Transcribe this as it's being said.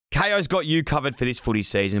KO's got you covered for this footy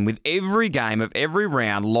season with every game of every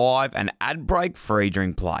round live and ad break free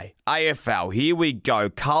during play. AFL, here we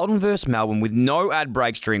go. Carlton versus Melbourne with no ad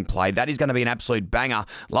breaks during play. That is going to be an absolute banger.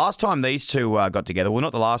 Last time these two got together, well,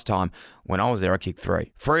 not the last time. When I was there, I kicked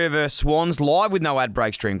 3. Freo versus Swans, live with no ad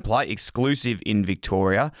breaks during play, exclusive in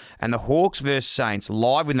Victoria. And the Hawks versus Saints,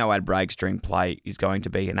 live with no ad breaks during play, is going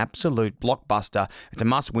to be an absolute blockbuster. It's a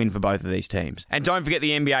must-win for both of these teams. And don't forget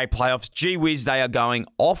the NBA playoffs. Gee whiz, they are going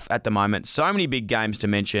off at the moment. So many big games to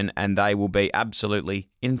mention, and they will be absolutely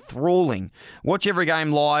enthralling. Watch every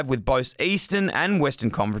game live with both Eastern and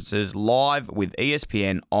Western conferences live with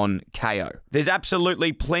ESPN on KO. There's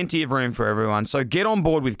absolutely plenty of room for everyone, so get on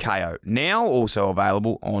board with KO. Now also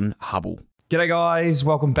available on Hubble. G'day guys,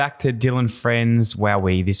 welcome back to Dylan Friends.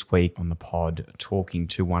 Wowee, this week on the pod talking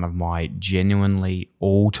to one of my genuinely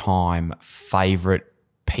all-time favourite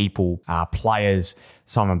people, players,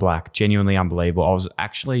 Simon Black. Genuinely unbelievable. I was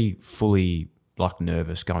actually fully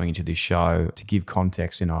nervous going into this show. To give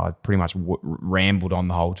context, I pretty much rambled on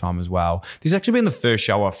the whole time as well. This has actually been the first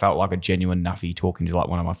show I felt like a genuine nuffy talking to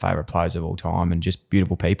one of my favourite players of all time and just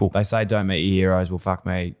beautiful people. They say don't meet your heroes. Well, fuck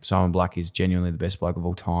me. Simon Black is genuinely the best bloke of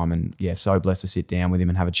all time, and yeah, so blessed to sit down with him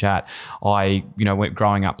and have a chat. I, went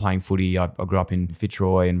growing up playing footy. I grew up in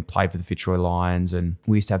Fitzroy and played for the Fitzroy Lions, and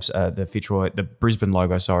we used to have the Brisbane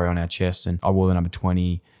logo, on our chest, and I wore the number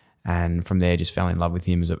 20. And from there, just fell in love with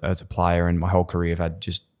him as a player. And my whole career, I've had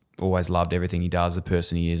just always loved everything he does, the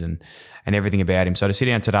person he is, and everything about him. So to sit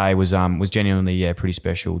down today was genuinely pretty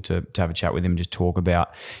special to have a chat with him and just talk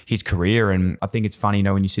about his career. And I think it's funny,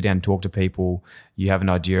 when you sit down and talk to people, you have an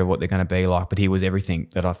idea of what they're going to be like. But he was everything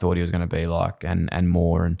that I thought he was going to be like and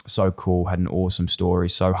more. And so cool, had an awesome story,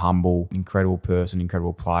 so humble, incredible person,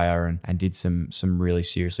 incredible player, and did some really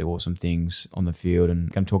seriously awesome things on the field.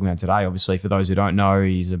 And I'm talking about today, obviously, for those who don't know,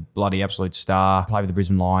 he's a bloody absolute star. Played with the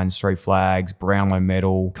Brisbane Lions, 3 flags, Brownlow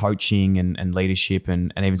medal, coaching and leadership,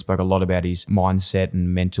 and even spoke a lot about his mindset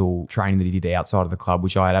and mental training that he did outside of the club,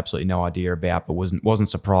 which I had absolutely no idea about, but wasn't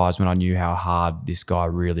surprised when I knew how hard this guy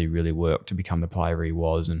really, really worked to become the player he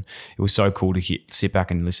was. And it was so cool to sit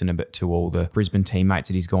back and listen a bit to all the Brisbane teammates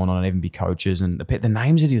that he's gone on and even be coaches, and the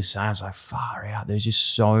names that he was saying. I was like, far out. There's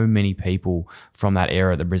just so many people from that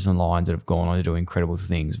era at the Brisbane Lions that have gone on to do incredible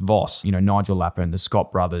things. Voss, Nigel Lappin, the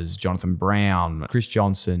Scott brothers, Jonathan Brown, Chris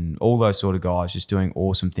Johnson, all those sort of guys just doing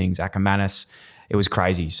awesome things. Ackermanis. It was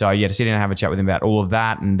crazy. So yeah, to sit down and have a chat with him about all of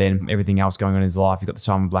that and then everything else going on in his life. You've got the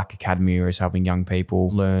Simon Black Academy, where he's helping young people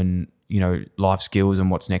learn life skills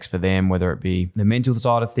and what's next for them, whether it be the mental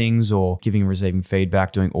side of things or giving and receiving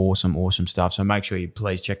feedback, doing awesome stuff. So make sure you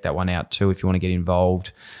please check that one out too if you want to get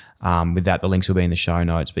involved with that. The links will be in the show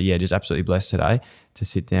notes. But yeah, just absolutely blessed today to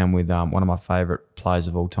sit down with one of my favourite players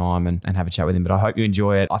of all time and have a chat with him. But I hope you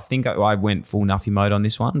enjoy it. I think I went full nuffy mode on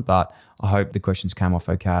this one, but I hope the questions came off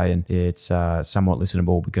okay and it's somewhat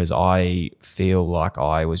listenable, because I feel like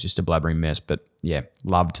I was just a blabbering mess. But yeah,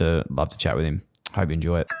 love to chat with him. Hope you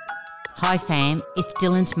enjoy it. Hi fam, it's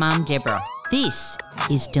Dylan's mum, Deborah. This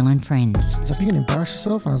is Dylan Friends. He's like, you can embarrass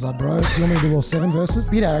yourself? And I was like, bro, do you want me to do all 7 verses?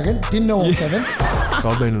 Bit arrogant, didn't know all 7.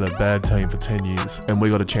 I've been in a bad team for 10 years and we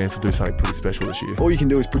got a chance to do something pretty special this year. All you can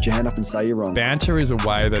do is put your hand up and say you're wrong. Banter is a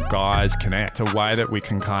way that guys connect, a way that we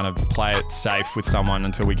can kind of play it safe with someone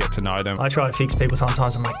until we get to know them. I try to fix people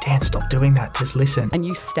sometimes. I'm like, Dan, stop doing that. Just listen. And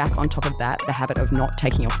you stack on top of that the habit of not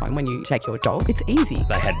taking your phone when you take your dog. It's easy.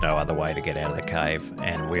 They had no other way to get out of the cave,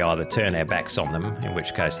 and we either turn our backs on them, in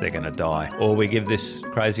which case they're going to die, or we give this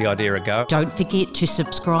crazy idea a go. Don't forget to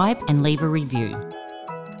subscribe and leave a review.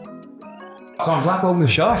 Simon Black, welcome to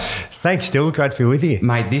the show. Thanks, Still. Great to be with you.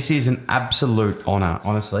 Mate, this is an absolute honour.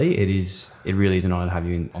 Honestly, it really is an honour to have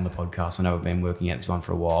you on the podcast. I know we've been working at this one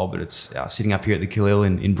for a while, but it's sitting up here at the Khalil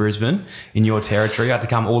in Brisbane, in your territory. I had to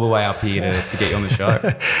come all the way up here to get you on the show.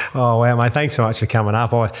 Oh, wow, mate. Thanks so much for coming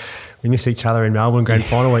up. We missed each other in Melbourne Grand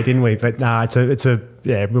Final week, didn't we? But no, it's a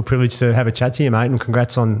real privilege to have a chat to you, mate, and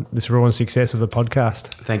congrats on this roaring success of the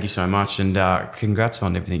podcast. Thank you so much, and congrats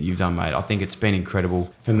on everything you've done, mate. I think it's been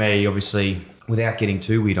incredible. For me, obviously, without getting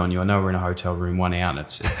too weird on you, I know we're in a hotel room, one out, and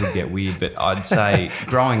it could get weird, but I'd say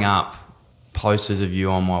growing up, posters of you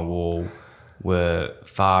on my wall were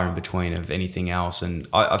far in between of anything else. And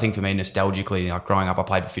I think for me, nostalgically, like growing up, I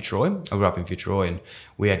played for Fitzroy. I grew up in Fitzroy, and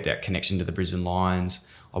we had that connection to the Brisbane Lions.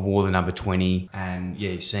 I wore the number 20, and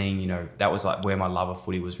yeah, seeing, that was like where my love of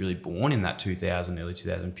footy was really born in that early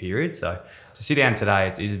 2000 period. So to sit down today,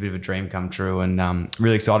 it is a bit of a dream come true, and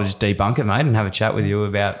really excited to just debunk it, mate, and have a chat with you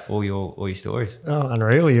about all your stories. Oh,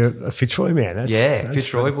 unreal. You're a Fitzroy man. That's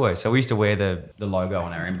Fitzroy fun. boy. So we used to wear the logo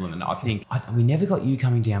on our emblem, and I think we never got you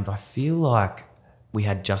coming down, but I feel like we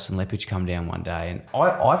had Justin Lepage come down one day, and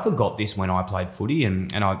I forgot this when I played footy,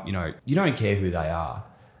 and I, you don't care who they are,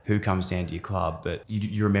 who comes down to your club, but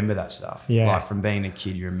you remember that stuff. Yeah. Like from being a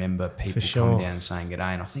kid, you remember people coming down and saying g'day,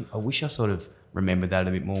 and I wish I sort of remembered that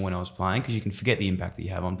a bit more when I was playing, because you can forget the impact that you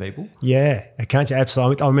have on people. Yeah, can't you?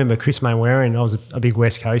 Absolutely. I remember Chris Mainwaring. I was a big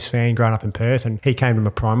West Coast fan growing up in Perth, and he came to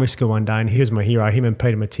my primary school one day, and he was my hero. Him and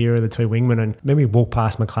Peter Matera, the two wingmen, and I remember we walked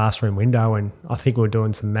past my classroom window, and I think we were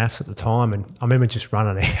doing some maths at the time, and I remember just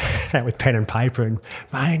running out with pen and paper and,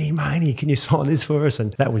 Maney, can you sign this for us?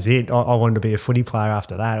 And that was it. I wanted to be a footy player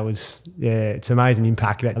after that. It was, it's amazing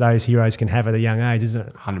impact that those heroes can have at a young age, isn't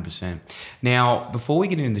it? 100%. Now, before we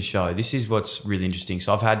get into the show, this is what's really interesting.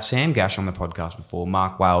 So I've had Sam Gash on the podcast before,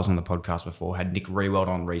 Mark Wales on the podcast before, had Nick Riewoldt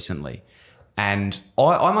on recently. And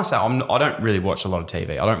I must say, I don't really watch a lot of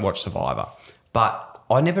TV. I don't watch Survivor. But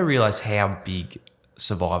I never realised how big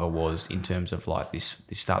Survivor was in terms of like this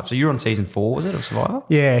startup. So you're on season 4, was it, of Survivor?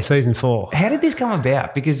 Yeah, season 4. How did this come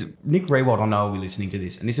about? Because Nick Riewoldt, I know, will be listening to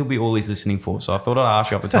this, and this will be all he's listening for. So I thought I'd ask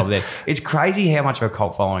you up the top of there. It's crazy how much of a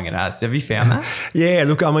cult following it has. Have you found that? Yeah,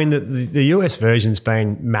 look, I mean, the US version's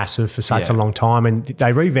been massive for such a long time, and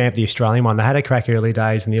they revamped the Australian one. They had a crack early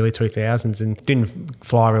days in the early 2000s and didn't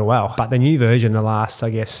fly real well. But the new version, the last, I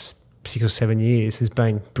guess, 6 or 7 years has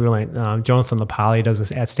been brilliant. Jonathan Lapali does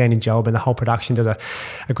an outstanding job, and the whole production does a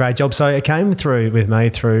great job. So it came through with me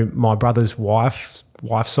through my brother's wife's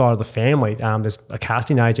side of the family. There's a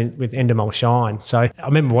casting agent with Endemol Shine. So I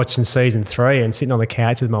remember watching season 3 and sitting on the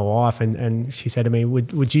couch with my wife, and she said to me,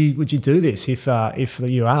 would you do this if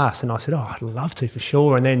you were asked? And I said, I'd love to for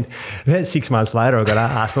sure. And then about 6 months later, I got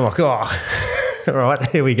asked. I'm like, all right,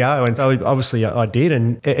 here we go. And so obviously I did,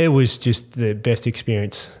 and it was just the best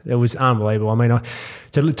experience. It was unbelievable. I mean,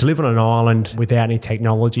 to live on an island without any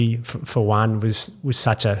technology, for one, was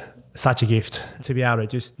such a gift. To be able to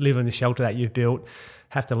just live in the shelter that you've built,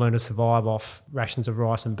 have to learn to survive off rations of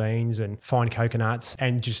rice and beans and find coconuts,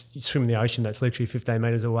 and just swim in the ocean that's literally 15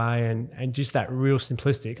 metres away, and just that real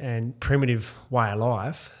simplistic and primitive way of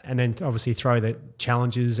life. And then obviously throw the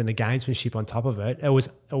challenges and the gamesmanship on top of it. It was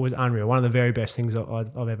unreal. One of the very best things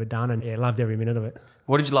I've ever done, and loved every minute of it.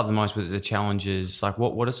 What did you love the most with the challenges? Like,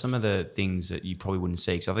 what are some of the things that you probably wouldn't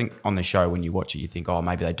see? Because I think on the show, when you watch it, you think,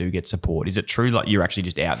 maybe they do get support. Is it true, like, you're actually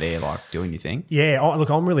just out there, like, doing your thing? Yeah, look,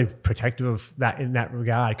 I'm really protective of that in that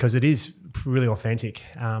regard, because it is really authentic.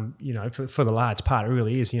 For the large part, it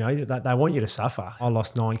really is. They want you to suffer. I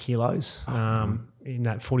lost 9 kilos in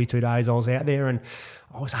that 42 days I was out there, and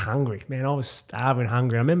I was hungry, man. I was starving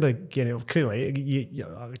hungry. I remember getting, clearly,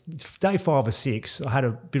 day 5 or 6, I had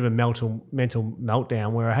a bit of a mental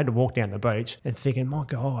meltdown where I had to walk down the beach and thinking, my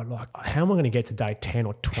God, like, how am I going to get to day 10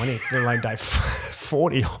 or 20, let alone day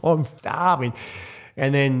 40? I'm starving.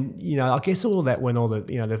 And then, I guess all that, when all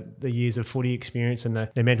the years of footy experience and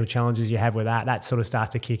the mental challenges you have with that sort of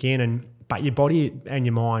starts to kick in, but your body and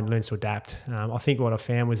your mind learns to adapt. I think what I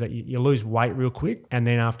found was that you lose weight real quick, and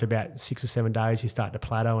then after about 6 or 7 days, you start to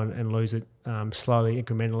plateau and lose it slowly,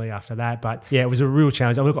 incrementally after that. But yeah, it was a real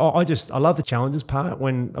challenge. I love the challenges part.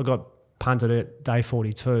 When I got punted at day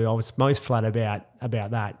 42, I was most flat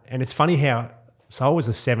about that. And it's funny how, so I was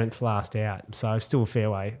the 7th last out, so still a fair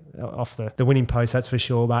way off the winning post, that's for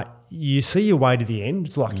sure. But you see your way to the end.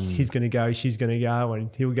 It's like he's going to go, she's going to go, and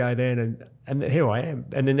he'll go then, and here I am.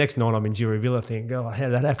 And the next night I'm in Jury Villa thinking, how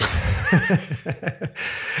did that happen?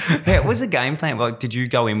 What was the game plan? Like, did you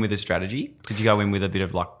go in with a strategy? Did you go in with a bit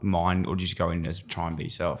of like mind, or did you go in as try and be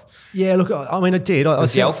yourself? Yeah, look, I mean, I did.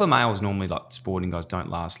 The alpha males normally, like sporting guys, don't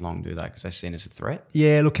last long, do they? Because they're seen as a threat.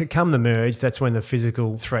 Yeah, look, come the merge, that's when the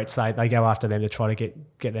physical threats, they go after them to try to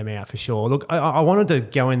get them out for sure. Look, I wanted to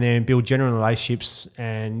go in there and build genuine relationships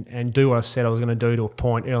and do what I said I was going to do to a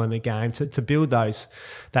point early in the game to build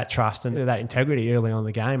that trust and that integrity early on in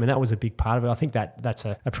the game, and that was a big part of it. I think that's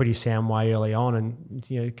a pretty sound way early on, and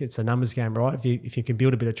it's a numbers game, right? If you can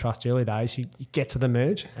build a bit of trust early days, you get to the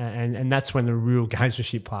merge, and that's when the real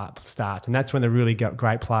gamesmanship part starts, and that's when the really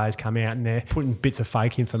great players come out and they're putting bits of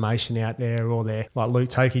fake information out there, or they're like Luke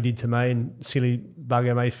Toki did to me, and silly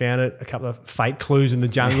bugger me found a couple of fake clues in the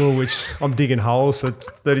jungle, which I'm digging holes for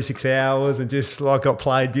 36 hours and just like got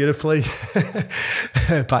played beautifully.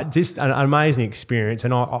 But just an amazing experience,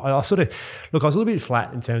 and I sort of, look, I was a little bit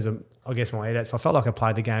flat in terms of, I guess, my edits. I felt like I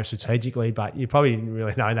played the game strategically, but you probably didn't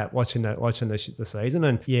really know that watching the season.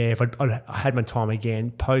 And yeah, if I had my time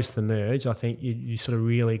again post the merge, I think you sort of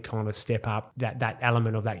really kind of step up that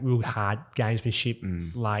element of that real hard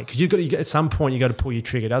gamesmanship late, because you got at some point you got to pull your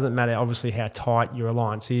trigger. It doesn't matter obviously how tight your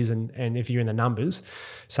alliance is, and if you're in the numbers,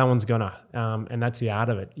 someone's gonna, and that's the art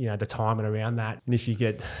of it, the timing around that. And if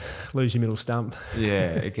you lose your middle stump.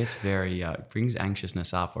 Yeah, it gets very, it brings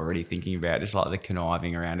anxiousness up already thinking about just like the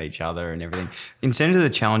conniving around each other and everything. In terms of the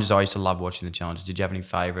challenges, I used to love watching the challenges. Did you have any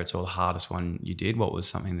favourites or the hardest one you did? What was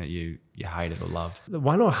something that you hated or loved? The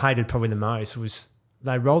one I hated probably the most was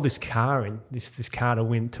they rolled this car in, this car to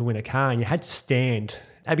win a car, and you had to stand.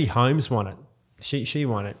 Abby Holmes won it. She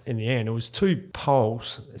won it in the end. It was 2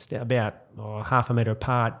 poles, it's about half a metre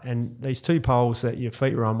apart, and these 2 poles that your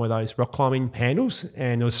feet were on were those rock climbing handles,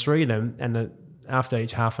 and there was 3 of them, and after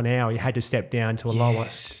each half an hour, you had to step down to a lower,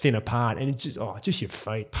 thinner part, and it's just your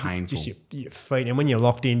feet. Painful. Just your feet. And when you're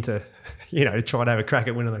locked into, to try to have a crack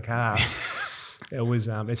at winning the car, it was,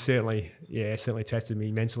 it certainly tested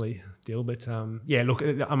me mentally, Dill. But look,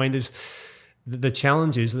 I mean, there's the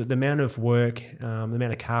challenges, the amount of work, the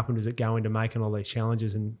amount of carpenters that go into making all these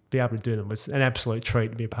challenges and be able to do them was an absolute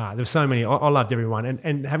treat to be a part. There were so many. I loved everyone,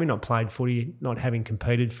 and having not played footy, not having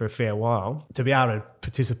competed for a fair while, to be able to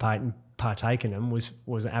participate and partake in them was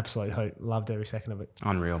an absolute hoot. Loved every second of it.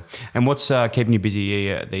 Unreal. And what's keeping you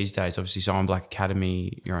busy these days? Obviously, Simon Black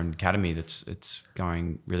Academy, your own academy, it's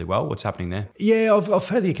going really well. What's happening there? Yeah, I've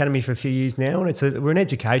had the academy for a few years now, and we're an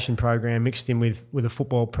education program mixed in with a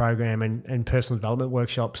football program and personal development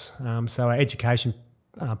workshops. So our education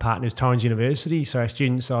partner is Torrens University. So our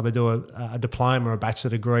students either do a diploma or a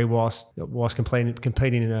bachelor degree whilst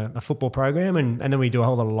competing in a football program, and then we do a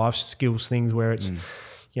whole lot of life skills things where it's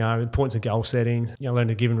importance of goal setting, learn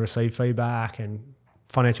to give and receive feedback, and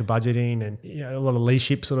financial budgeting, and a lot of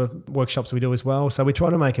leadership sort of workshops we do as well. So we try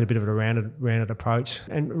to make it a bit of a rounded approach,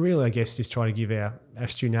 and really, I guess, just try to give our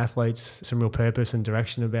student athletes some real purpose and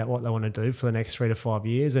direction about what they want to do for the next 3 to 5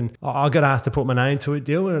 years. And I got asked to put my name to it,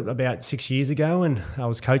 Dill, about 6 years ago, and I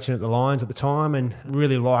was coaching at the Lions at the time, and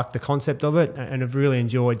really liked the concept of it, and have really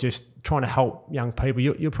enjoyed just trying to help young people.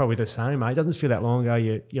 You're probably the same, mate. It doesn't feel that long ago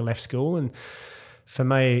you left school, and for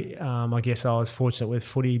me, I guess I was fortunate with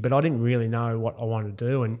footy, but I didn't really know what I wanted to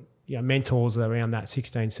do. And mentors around that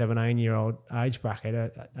 16, 17-year-old age bracket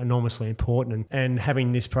are enormously important. And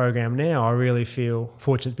having this program now, I really feel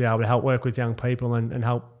fortunate to be able to help work with young people and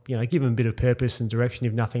help give them a bit of purpose and direction,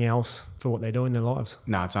 if nothing else, for what they do in their lives.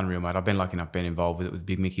 No, it's unreal, mate. I've been lucky enough being involved with it with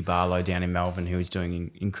Big Mickey Barlow down in Melbourne, who is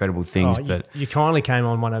doing incredible things. But you kindly came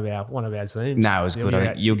on one of our Zooms. No, it was good. I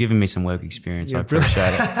think you're giving me some work experience. I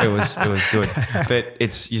appreciate it. It was good. But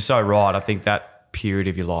you're so right. I think that period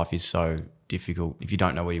of your life is so difficult if you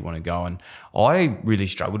don't know where you want to go. And I really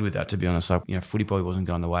struggled with that, to be honest. Like, footy probably wasn't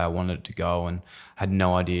going the way I wanted it to go, and had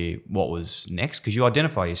no idea what was next, because you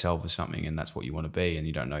identify yourself as something and that's what you want to be, and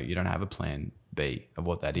you don't have a plan B of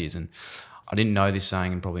what that is. And I didn't know this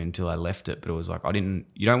saying probably until I left it, but it was like,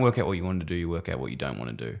 you don't work out what you want to do, you work out what you don't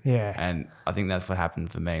want to do. Yeah. And I think that's what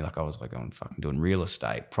happened for me. Like, I was like, I'm fucking doing real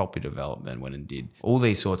estate, property development, went and did all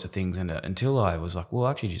these sorts of things. And until I was like, well,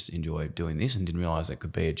 I actually just enjoy doing this, and didn't realize it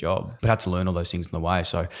could be a job, but had to learn all those things in the way.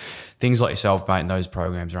 So things like yourself, mate, and those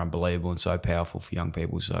programs are unbelievable and so powerful for young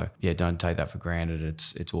people. So yeah, don't take that for granted.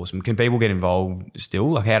 It's awesome. Can people get involved still?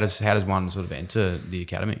 Like, how does one sort of enter the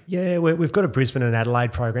academy? Yeah, we've got a Brisbane and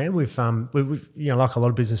Adelaide program. We've like a lot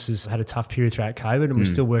of businesses, had a tough period throughout COVID, and we're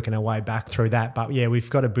still working our way back through that. But yeah, we've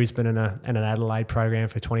got a Brisbane and an Adelaide program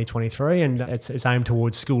for 2023, and it's aimed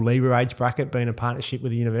towards school leaver age bracket, being a partnership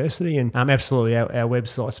with the university. And absolutely, our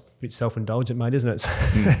website's a bit self-indulgent, mate, isn't it?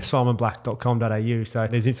 simonblack.com.au. So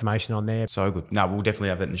there's information on there. So good. No, we'll definitely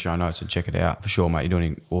have that in the show notes, so check it out for sure, mate. You're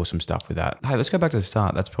doing awesome stuff with that. Hey, let's go back to the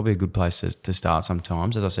start. That's probably a good place to start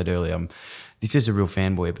sometimes. As I said earlier, this is a real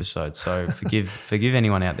fanboy episode, so forgive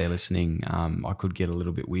anyone out there listening. I could get a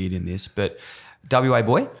little bit weird in this, but WA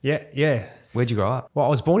boy? Yeah. Where'd you grow up? Well, I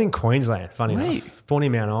was born in Queensland, funny enough. Born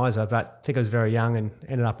in Mount Isa, but I think I was very young and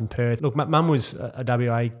ended up in Perth. Look, my mum was a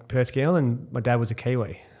WA Perth girl, and my dad was a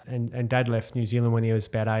Kiwi. And Dad left New Zealand when he was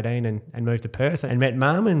about 18 and moved to Perth and met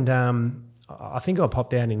Mum, and I think I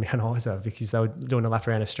popped down in Mount Isa because they were doing a lap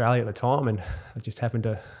around Australia at the time, and I just happened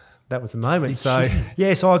to... That was the moment. So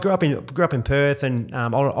yeah, so I grew up in Perth, and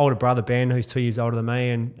older brother Ben, who's 2 years older than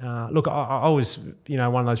me. And look, I was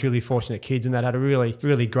one of those really fortunate kids, and that had a really,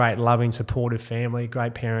 really great, loving, supportive family,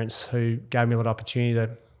 great parents who gave me a lot of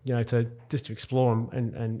opportunity to explore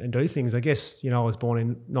and do things. I guess I was born in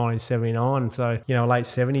 1979, so a late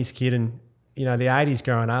 70s kid, and the 80s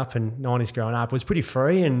growing up and 90s growing up was pretty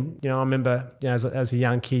free. And, I remember, as a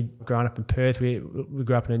young kid growing up in Perth, we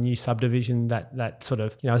grew up in a new subdivision that sort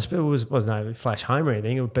of, it was no flash home or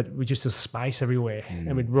anything, but we just a space everywhere.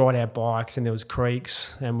 And we'd ride our bikes, and there was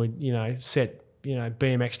creeks, and we'd, set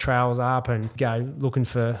BMX trails up and go looking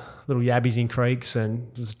for little yabbies in creeks,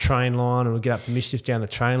 and there's a train line, and we'd get up to Mischief down the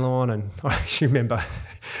train line. And I actually remember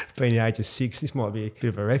being the age of 6, this might be a bit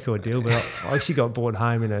of a record deal, but I actually got brought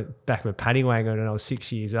home in the back of a paddy wagon when I was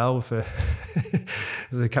 6 years old for there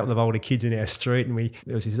was a couple of older kids in our street, and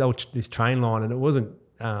there was this train line, and it wasn't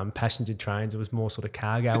passenger trains, it was more sort of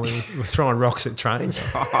cargo. We were throwing rocks at trains.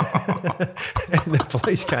 And the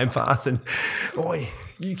police came past and, "Oi,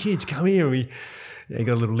 you kids, come here." We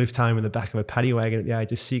got a little lift home in the back of a paddy wagon at the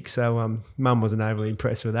age of 6. So Mum wasn't overly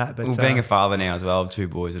impressed with that. But being a father now as well of 2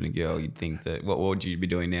 boys and a girl, you'd think that what would you be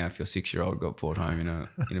doing now if your 6-year-old got brought home in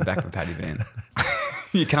a back of a paddy van?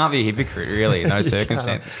 You can't be a hypocrite, really, in those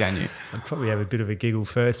circumstances, can you? I'd probably have a bit of a giggle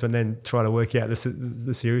first, and then try to work out the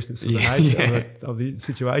seriousness of the nature of the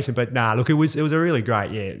situation. But nah, look, it was a really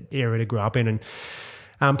great era to grow up in,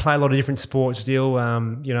 and play a lot of different sports. Still,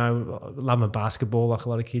 love my basketball like a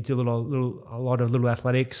lot of kids. A lot of little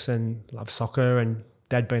athletics, and love soccer. And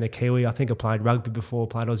Dad being a Kiwi, I think I played rugby before,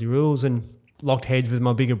 played Aussie rules, and locked heads with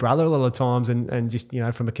my bigger brother a lot of times, and just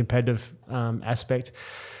from a competitive aspect.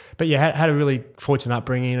 But yeah, had a really fortunate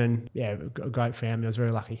upbringing, and a great family. I was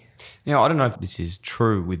very lucky. Now, I don't know if this is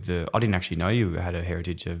true I didn't actually know you had a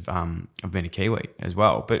heritage of being a Kiwi as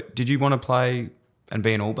well. But did you want to play and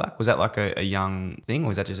be an All Black? Was that like a young thing, or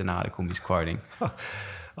was that just an article misquoting?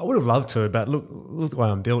 I would have loved to, but look the way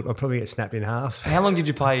I'm built, I'd probably get snapped in half. How long did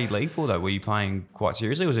you play league for though? Were you playing quite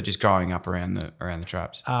seriously, or was it just growing up around the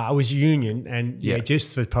traps? I was union, and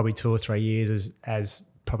just for probably 2 or 3 years as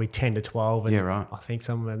probably 10 to 12, and I think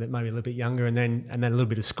somewhere that maybe a little bit younger, and then a little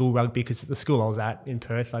bit of school rugby, because the school I was at in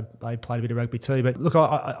Perth, they played a bit of rugby too. But look,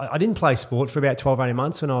 I didn't play sport for about 12, 18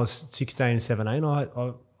 months. When I was 16 and 17,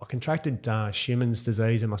 I contracted Schumann's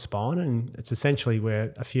disease in my spine, and it's essentially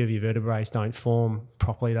where a few of your vertebrae don't form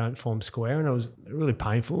square, and it was really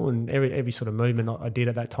painful. And every sort of movement I did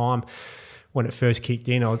at that time, when it first kicked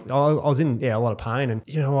in, I was in a lot of pain, and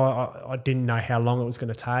I didn't know how long it was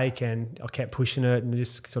going to take, and I kept pushing it and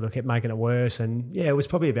just sort of kept making it worse. And it was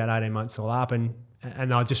probably about 18 months all up, and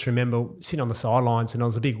I just remember sitting on the sidelines, and I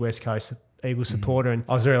was a big West Coast Eagles supporter, and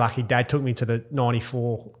I was very lucky. Dad took me to the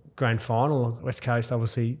 94 grand final. West Coast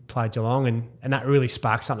obviously played Geelong, and that really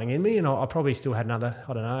sparked something in me, and I probably still had another,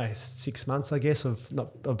 6 months, I guess,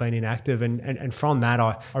 of being inactive, and from that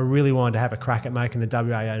I really wanted to have a crack at making the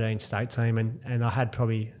WA18 state team, and I had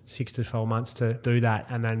probably 6 to 12 months to do that.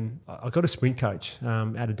 And then I got a sprint coach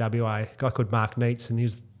out of WA, a guy called Mark Neitz, and he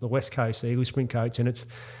was the West Coast Eagles sprint coach, and it's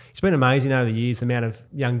been amazing over the years, the amount of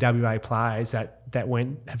young WA players that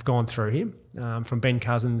have gone through him, from Ben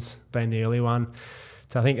Cousins being the early one.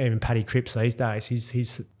 So I think even Paddy Cripps these days,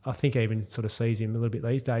 he's I think even sort of sees him a little bit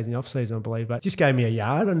these days in the off season, I believe. But just gave me a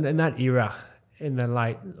yard, and that era in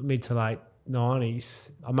the mid to late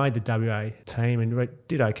 90s, I made the WA team and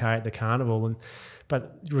did okay at the carnival,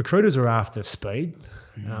 but recruiters were after speed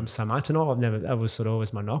so much, and that was sort of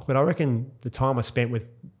always my knock. But I reckon the time I spent with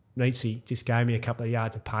Neitzy just gave me a couple of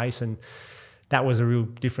yards of pace, and that was a real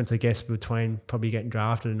difference, I guess, between probably getting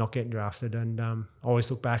drafted and not getting drafted. And I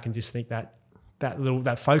always look back and just think that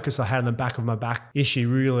focus I had on the back of my back issue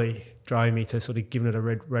really drove me to sort of giving it a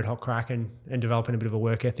red hot crack and developing a bit of a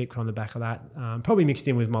work ethic from the back of that. Probably mixed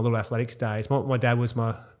in with my little athletics days. My dad was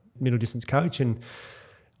my middle distance coach, and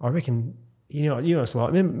I reckon it's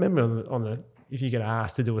like, remember if you get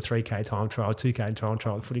asked to do a 3K time trial, 2K time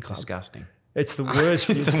trial at the footy club. Disgusting. It's the worst.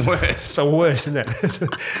 It's the worst. It's the worst, isn't it?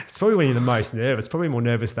 It's probably when you're the most nervous. Probably more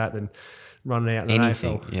nervous than running out in an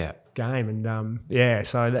AFL game. And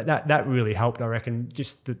so that really helped, I reckon,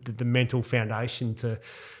 just the mental foundation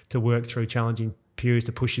to work through challenging periods,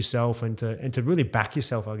 to push yourself and to really back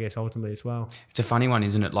yourself, I guess, ultimately as well. It's a funny one,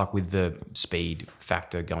 isn't it? Like with the speed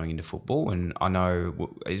factor going into football. And I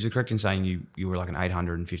know, is it correct in saying you were like an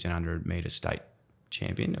 800 and 1500 metre state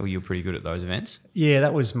champion, or you were pretty good at those events? Yeah,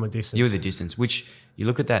 that was my distance. You were the distance, which you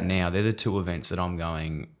look at that now, they're the 2 events that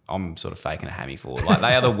I'm sort of faking a hammy for. Like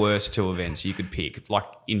they are the worst 2 events you could pick, like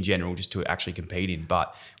in general, just to actually compete in.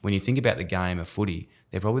 But when you think about the game of footy,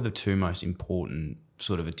 they're probably the 2 most important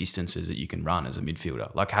sort of distances that you can run as a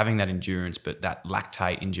midfielder. Like having that endurance, but that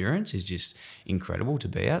lactate endurance is just incredible to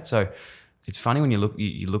be at. So it's funny when you look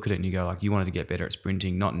at it and you go like, you wanted to get better at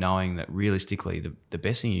sprinting, not knowing that realistically the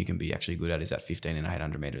best thing you can be actually good at is that 15 and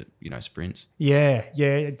 800 metre, sprints. Yeah,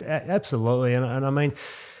 absolutely. And I mean,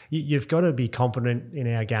 you've got to be competent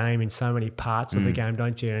in our game in so many parts of the game,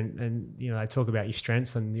 don't you? And they talk about your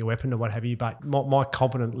strengths and your weapon or what have you, but my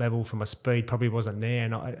competent level from a speed probably wasn't there,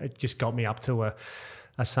 and it just got me up to a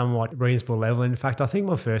somewhat reasonable level. In fact, I think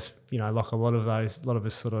my first, like a lot of us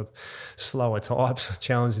sort of slower types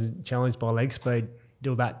challenged by leg speed,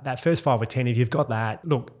 that first 5 or 10, if you've got that,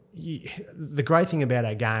 look, the great thing about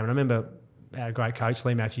our game, and I remember our great coach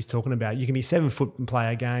Lee Matthews talking about, you can be 7 foot and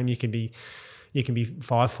play a game, you can be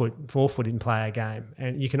 5 foot, 4 foot and play a game,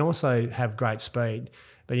 and you can also have great speed,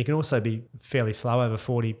 but you can also be fairly slow over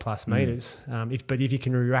 40 plus metres. But if you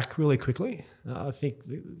can react really quickly, I think,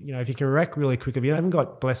 if you can react really quickly, if you haven't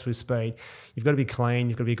got blessed with speed, you've got to be clean,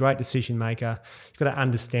 you've got to be a great decision maker, you've got to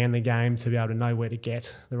understand the game to be able to know where to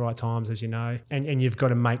get the right times, as you know, and you've got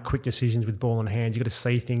to make quick decisions with ball in hand. You've got to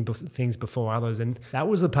see things before others, and that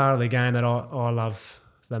was the part of the game that I love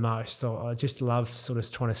the most. So I just love sort of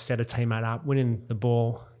trying to set a teammate up, winning the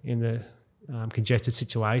ball in the congested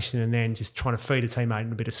situation, and then just trying to feed a teammate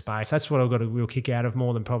in a bit of space. That's what I've got a real kick out of,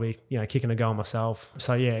 more than probably kicking a goal myself.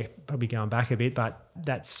 So yeah, probably going back a bit, but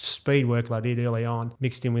that speed work that I did early on,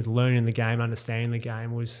 mixed in with learning the game, understanding the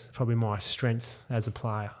game, was probably my strength as a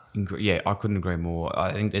player. Yeah, I couldn't agree more.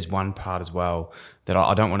 I think there's one part as well that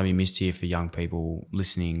I don't want to be missed here for young people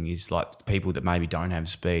listening, is like people that maybe don't have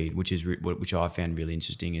speed, which I found really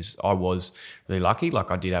interesting. Is I was really lucky,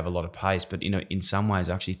 like I did have a lot of pace, but in some ways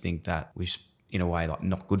I actually think that was in a way like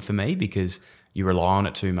not good for me, because you rely on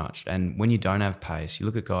it too much. And when you don't have pace, you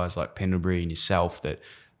look at guys like Pendlebury and yourself, that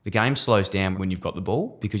the game slows down when you've got the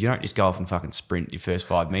ball, because you don't just go off and fucking sprint your first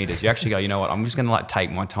 5 metres. You actually go, you know what, I'm just going to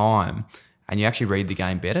take my time. And you actually read the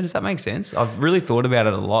game better. Does that make sense? I've really thought about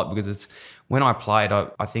it a lot, because it's when I played,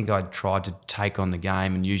 I think I tried to take on the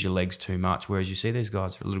game and use your legs too much, whereas you see these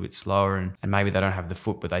guys are a little bit slower and maybe they don't have the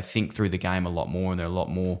foot, but they think through the game a lot more, and they're a lot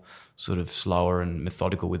more sort of slower and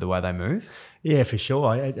methodical with the way they move. Yeah, for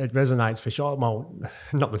sure. It resonates for sure. Well,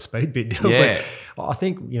 not the speed bit, yeah. But I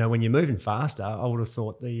think, when you're moving faster, I would have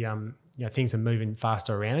thought things are moving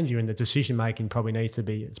faster around you, and the decision making probably needs to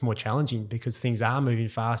be, it's more challenging because things are moving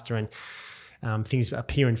faster, and things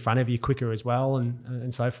appear in front of you quicker as well,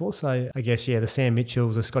 and so forth. So I guess, the Sam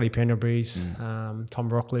Mitchells, the Scotty Pendleburys,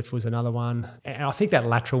 Tom Rockcliffe was another one. And I think that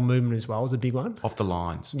lateral movement as well is a big one. Off the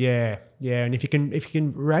lines. Yeah. And if you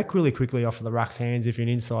can rack really quickly off of the ruck's hands, if you're an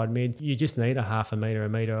inside mid, you just need a half a metre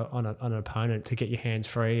on an opponent to get your hands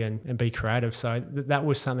free and be creative. So that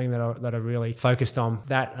was something that I really focused on.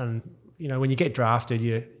 That, and when you get drafted,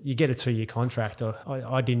 you get a 2-year contract.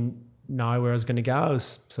 I didn't know where I was going to go. I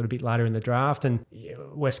was sort of a bit later in the draft, and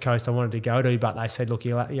West Coast I wanted to go to, but they said, look,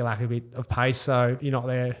 you lack a bit of pace, so you're not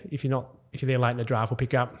there. If you're there late in the draft, we'll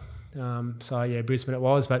pick up. Brisbane it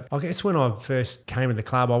was. But I guess when I first came to the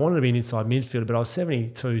club, I wanted to be an inside midfielder, but I was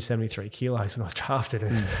 72, 73 kilos when I was drafted,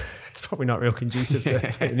 and it's probably not real conducive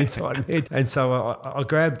to be an inside mid. And so I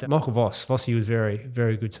grabbed Michael Voss. Vossi was very,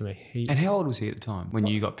 very good to me. And how old was he at the time when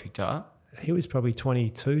you got picked up? He was probably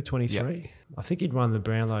 22, 23. Yep. I think he'd won the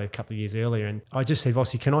Brownlow a couple of years earlier, and I just said,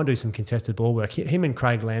 Vossi, can I do some contested ball work? Him and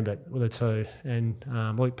Craig Lambert were the two, and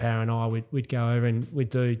Luke Power and I, we'd go over and we'd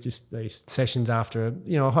do just these sessions after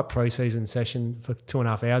a hot pre-season session for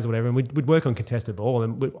 2.5 hours or whatever, and we'd work on contested ball,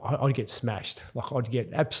 and I'd get smashed. Like I'd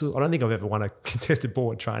get absolute. I don't think I've ever won a contested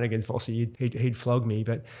ball at training against Vossi. He'd flog me,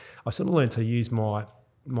 but I sort of learned to use my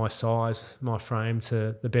size, my frame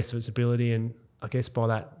to the best of its ability, and I guess by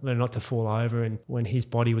that, learn not to fall over. And when his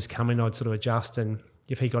body was coming, I'd sort of adjust. And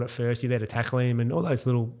if he got it first, you're there to tackle him, and all those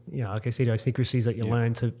little, I guess, idiosyncrasies that you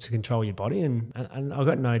learn to control your body. And I've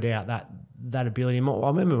got no doubt that ability. I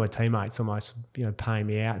remember my teammates almost, paying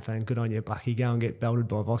me out, saying, good on you, Blackie, go and get belted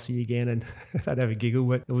by Vossi again. And they'd have a giggle.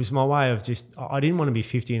 But it was my way of I didn't want to be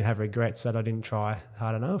 50 and have regrets that I didn't try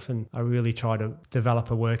hard enough. And I really tried to develop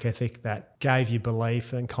a work ethic that gave you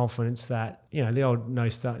belief and confidence that, the old no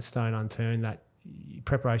stone unturned, that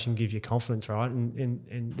preparation gives you confidence, right?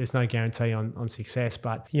 And there's no guarantee on success.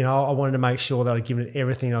 But, I wanted to make sure that I'd given it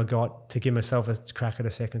everything I got to give myself a crack at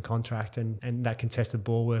a second contract. And that contested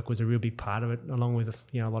ball work was a real big part of it, along with,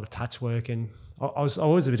 a lot of touch work. And I was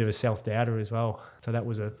a bit of a self-doubter as well. So that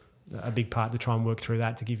was a big part to try and work through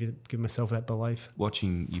that, to give myself that belief.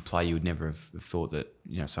 Watching you play, you would never have thought that,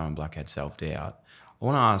 Simon Black had self-doubt. I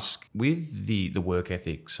want to ask, with the work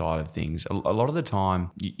ethic side of things, a lot of the time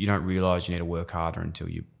you don't realise you need to work harder until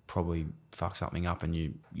you probably fuck something up and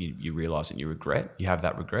you realise and you regret. You have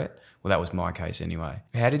that regret. Well, that was my case anyway.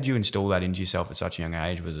 How did you install that into yourself at such a young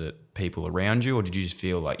age? Was it people around you, or did you just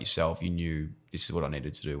feel like yourself, you knew this is what I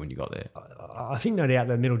needed to do when you got there? I think no doubt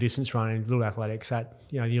the middle distance running, little athletics, that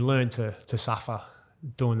you learn to suffer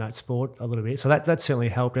doing that sport a little bit. So that certainly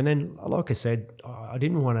helped. And then, like I said, I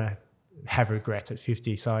didn't want to have regrets at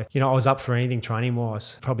 50. So, I was up for anything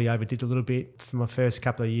training-wise. Probably overdid a little bit for my first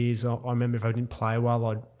couple of years. I remember if I didn't play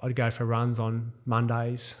well, I'd go for runs on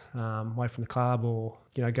Mondays, away from the club, or,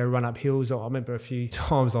 go run up hills. I remember a few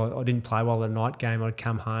times I didn't play well at a night game. I'd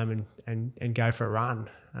come home and go for a run.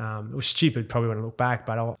 It was stupid probably when I look back,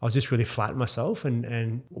 but I was just really flat in myself.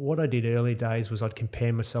 And what I did early days was I'd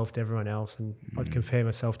compare myself to everyone else, and I'd compare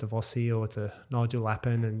myself to Vossi or to Nigel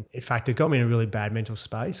Lappin. And in fact, it got me in a really bad mental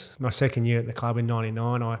space. My second year at the club in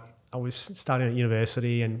 99, I was studying at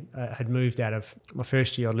university and had moved out of my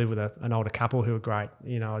first year. I lived with an older couple who were great.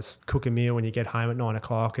 I was cooking a meal when you get home at 9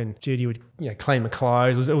 o'clock, and Judy would clean my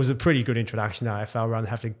clothes. It was a pretty good introduction to AFL rather than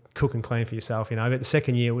have to cook and clean for yourself. But the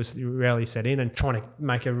second year was rarely set in, and trying to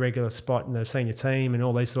make a regular spot in the senior team and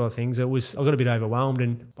all these sort of things. I got a bit overwhelmed,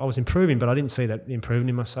 and I was improving, but I didn't see that improving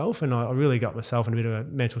in myself, and I really got myself in a bit of a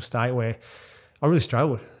mental state where I really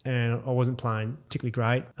struggled, and I wasn't playing particularly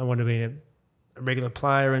great. I wanted to be a regular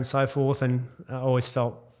player and so forth, and I always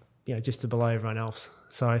felt just below everyone else.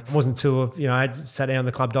 So it wasn't until I had sat down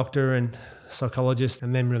with the club doctor and psychologist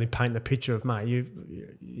and then really paint the picture of, mate,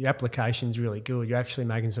 your application's really good, you're actually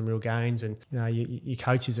making some real gains, and your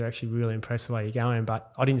coaches are actually really impressed the way you're going.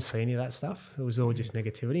 But I didn't see any of that stuff. It was all just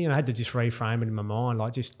negativity, and I had to just reframe it in my mind.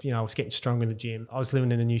 I was getting stronger in the gym. I was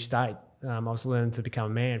living in a new state. I was learning to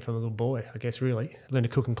become a man from a little boy, I guess, really. Learn to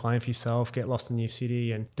cook and clean for yourself, get lost in a new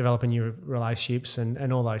city, and developing new relationships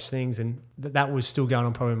and all those things. And that was still going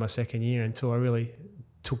on probably in my second year until I really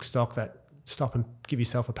took stock that stop and give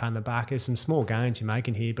yourself a pat on the back. There's some small gains you're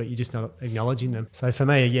making here, but you're just not acknowledging them. So for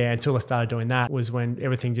me, until I started doing that was when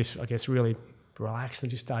everything just, I guess, really relax and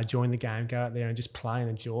just start enjoying the game, go out there and just play and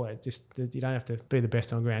enjoy it. Just, you don't have to be the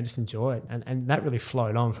best on the ground, just enjoy it. And that really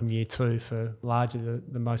flowed on from year 2 for largely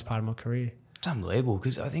the most part of my career. It's unbelievable,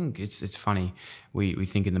 because I think it's funny. We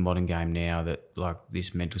think in the modern game now that like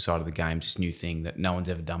this mental side of the game is this new thing that no one's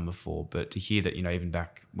ever done before. But to hear that, even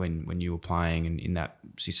back when you were playing and in that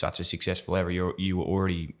such a successful era, you were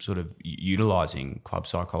already sort of utilising club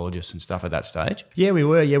psychologists and stuff at that stage. Yeah, we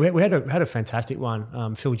were. Yeah, we had a fantastic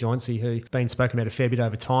one. Phil Johnsey, who's been spoken about a fair bit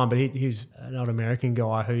over time, but he was an old American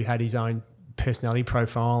guy who had his own personality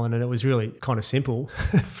profile, and it was really kind of simple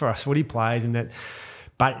for us footy players in that.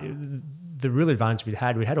 But the real advantage we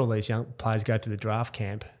had all these young players go through the draft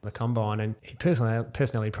camp, the combine, and he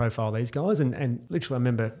personality profile these guys. And literally, I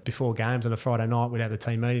remember before games on a Friday night, we'd have the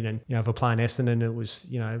team meeting, and if we're playing Essendon, it was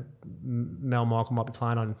Mel Michael might be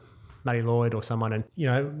playing on Matty Lloyd or someone,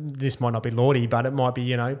 and this might not be Lordy, but it might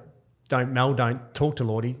be don't talk to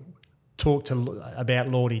Lordy. Talk about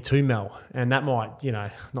Lordy to Mel, and that might,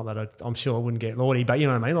 not that I'm sure I wouldn't get Lordy, but you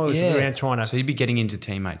know what I mean? Like around trying to... So you'd be getting into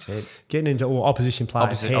teammates' heads. Getting into opposition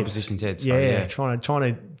players' heads. Opposition's heads. Yeah, trying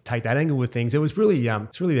to take that angle with things. It was really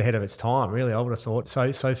ahead of its time, really, I would have thought.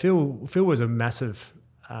 So Phil was a massive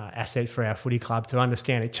asset for our footy club to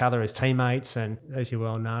understand each other as teammates, and as you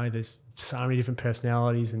well know, there's so many different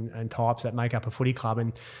personalities and types that make up a footy club,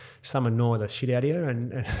 and some annoy the shit out of you,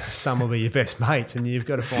 and some will be your best mates, and you've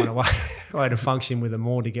got to find a way to function with them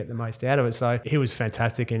all to get the most out of it. So he was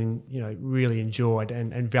fantastic, and really enjoyed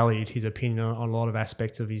and valued his opinion on a lot of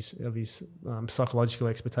aspects of his psychological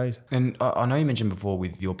expertise. And I know you mentioned before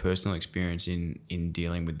with your personal experience in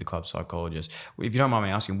dealing with the club psychologist. If you don't mind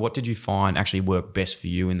me asking, what did you find actually worked best for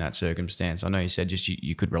you in that circumstance? I know you said just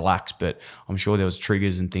you could relax, but I'm sure there was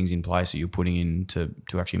triggers and things in place that you're putting in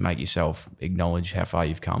to actually make yourself acknowledge how far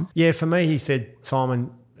you've come. Yeah, for me, he said,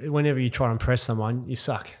 Simon, whenever you try to impress someone, you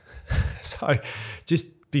suck. So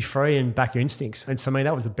just be free and back your instincts. And for me,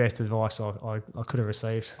 that was the best advice I could have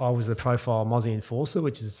received. I was the profile Mozzie enforcer,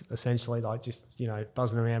 which is essentially like just,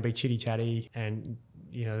 buzzing around, be chitty chatty, and,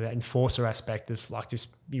 that enforcer aspect is like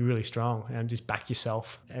just be really strong and just back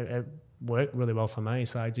yourself. It worked really well for me.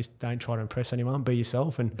 So just don't try to impress anyone, be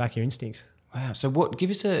yourself and back your instincts. Wow. So give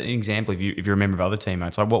us an example if you remember of other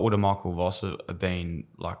teammates. Like what would a Michael Voss have been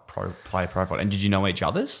like player profile? And did you know each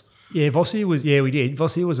other's? Yeah, Vossi was, we did.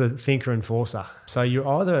 Vossi was a thinker enforcer. So you're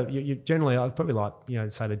either, you generally, probably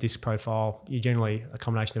like, say the disc profile, you're generally a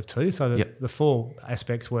combination of two. So the 4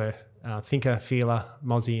 aspects were thinker, feeler,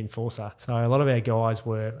 Mozzie, enforcer. So a lot of our guys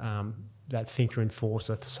were that thinker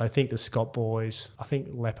enforcer. So I think the Scott boys, I think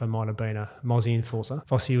Lepper might have been a Mozzie enforcer.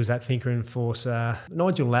 Vossi was that thinker enforcer.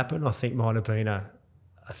 Nigel Lappin, I think, might have been a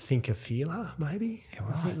thinker feeler, maybe. Yeah,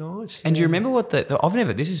 right. I think Nigel. And do you remember what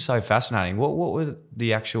this is so fascinating. What were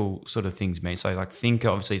the actual sort of things mean? So like thinker,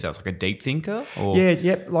 obviously, is that like a deep thinker? Or?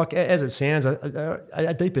 Yeah, like as it sounds,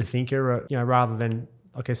 a deeper thinker, rather than,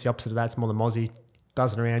 I guess the opposite of that, it's more the Mozzie.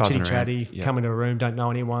 Buzzing around, chitty chatty, come into a room, don't know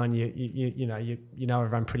anyone, you know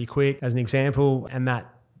everyone pretty quick, as an example. And that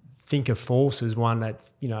thinker force is one that,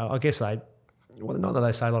 I guess not that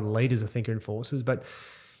they say a lot of leaders are thinker enforcers, but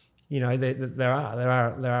there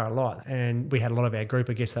are a lot, and we had a lot of our group,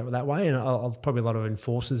 I guess, that way, and probably a lot of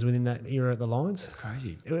enforcers within that era at the Lions.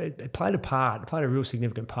 Crazy. It played a real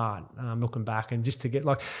significant part, looking back, and just to get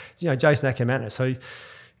Jason Akermanis, who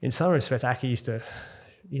in some respects, Aki used to,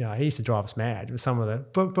 he used to drive us mad with some of the,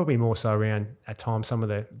 probably more so around at times, some of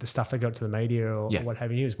the stuff that got to the media or what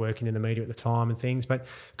have you. He was working in the media at the time and things, but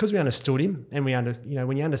because we understood him and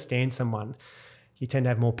when you understand someone, you tend to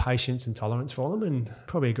have more patience and tolerance for them. And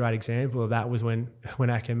probably a great example of that was when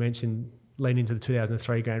Aki mentioned leading into the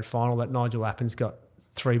 2003 grand final that Nigel Appin's got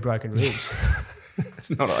 3 broken ribs.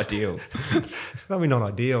 It's not ideal. Probably not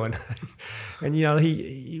ideal. And I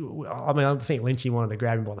think Lynchy wanted to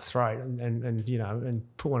grab him by the throat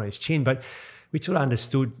and put one on his chin, but we sort of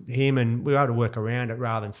understood him and we were able to work around it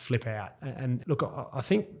rather than flip out. And look, I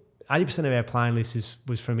think 80% of our playing list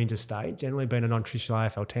was from interstate, generally being a non-traditional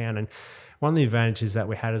AFL town. And one of the advantages that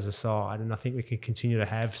we had as a side, and I think we can continue to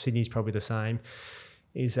have, Sydney's probably the same,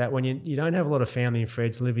 is that when you don't have a lot of family and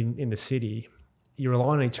friends living in the city, you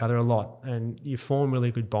rely on each other a lot and you form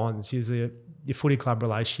really good bonds. Usually your footy club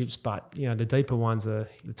relationships, but the deeper ones are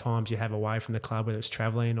the times you have away from the club, whether it's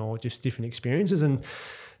travelling or just different experiences. And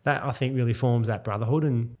that, I think, really forms that brotherhood.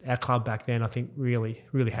 And our club back then, I think, really,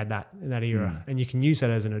 really had that in that era. And you can use that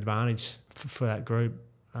as an advantage for that group.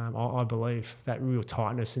 I believe that real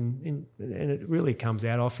tightness and it really comes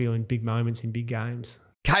out, I feel, in big moments, in big games.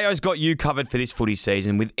 KO's got you covered for this footy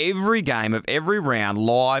season with every game of every round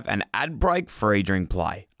live and ad break free during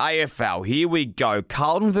play. AFL, here we go.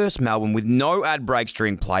 Carlton versus Melbourne with no ad breaks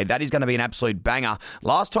during play. That is going to be an absolute banger.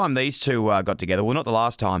 Last time these two got together, well, not the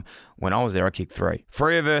last time. When I was there, I kicked 3.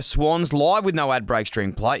 Freo versus Swans, live with no ad breaks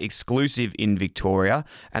during play, exclusive in Victoria.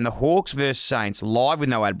 And the Hawks versus Saints, live with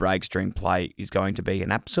no ad breaks during play, is going to be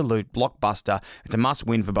an absolute blockbuster. It's a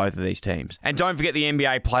must-win for both of these teams. And don't forget the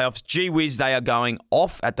NBA playoffs. Gee whiz, they are going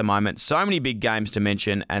off at the moment. So many big games to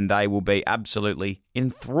mention, and they will be absolutely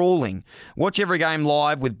enthralling. Watch every game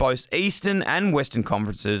live with both Eastern and Western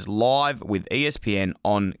conferences live with ESPN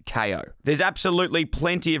on KO. There's absolutely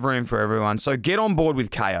plenty of room for everyone, so get on board with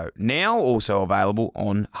KO. Now also available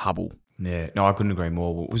on Hubble. Yeah, no, I couldn't agree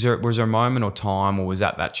more. Was there a moment or time, or was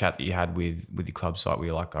that chat that you had with the club site where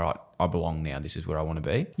you're like, all right, I belong now, this is where I want to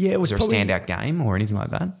be? Yeah, it was. Was there a standout game or anything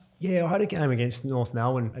like that? Yeah, I had a game against North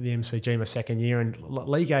Melbourne at the MCG my second year, and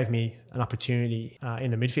Lee gave me an opportunity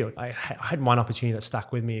in the midfield. I had one opportunity that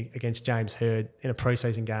stuck with me against James Hird in a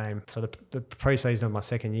pre-season game. So the pre-season of my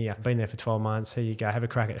second year, been there for 12 months. Here you go, have a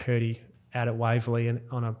crack at Hirdy out at Waverley and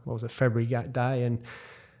on February day, and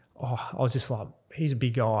I was just like, he's a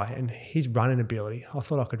big guy and his running ability, I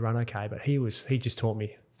thought I could run okay, but he just taught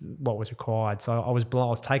me what was required. So I was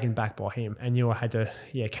taken back by him and knew I had to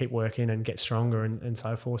keep working and get stronger and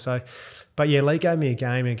so forth. So, but Lee gave me a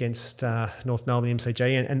game against North Melbourne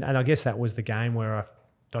MCG and I guess that was the game where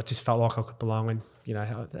I just felt like I could belong and I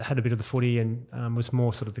had a bit of the footy and was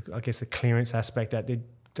more sort of the clearance aspect that did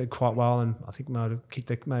quite well, and I think maybe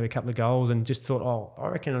kicked maybe a couple of goals, and just thought, I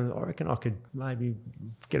reckon I could maybe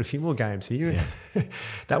get a few more games here. Yeah.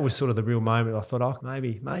 That was sort of the real moment. I thought,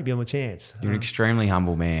 maybe I'm a chance. You're an extremely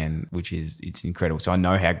humble man, it's incredible. So I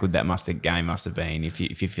know how good that game must have been. If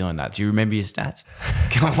you're feeling that, do you remember your stats?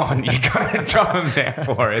 Come on, you got to drop them down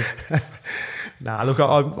for us. Nah, look,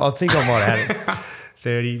 I think I might have had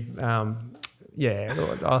 30. Yeah,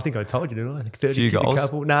 I think I told you, didn't I? 30 few goals?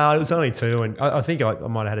 Couple. No, it was only 2, and I think I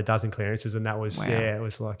might have had a dozen clearances, and that was, wow. It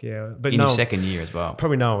was like, But in your second year as well?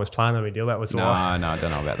 Probably no one was playing on me, deal. That was why. No, I don't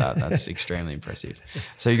know about that. That's extremely impressive.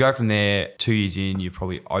 So you go from there, 2 years in, you're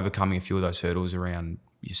probably overcoming a few of those hurdles around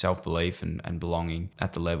your self-belief and belonging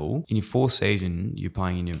at the level. In your 4th season, you're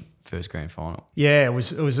playing in your first grand final. Yeah, it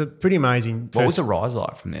was a pretty amazing. What was the rise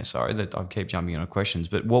like from there? Sorry that I keep jumping on questions,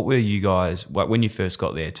 but what were you guys, when you first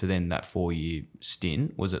got there to then that 4-year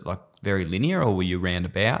stint, was it like very linear or were you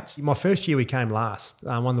roundabouts? My first year we came last,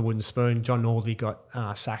 won the Wooden Spoon. John Northey got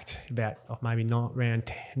sacked about maybe not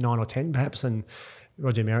around 9 or 10 perhaps, and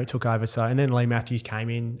Roger Merritt took over. So, and then Lee Matthews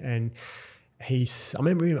came in, and I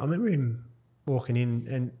remember him walking in,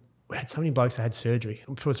 and we had so many blokes that had surgery.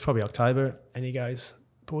 It was probably October, and he goes,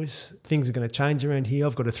 boys, things are going to change around here.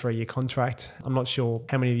 I've got a 3-year contract. I'm not sure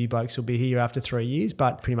how many of you blokes will be here after 3 years,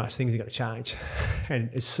 but pretty much things are going to change.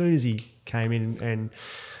 And as soon as he came in and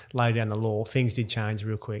laid down the law, things did change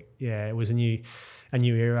real quick. Yeah, it was a new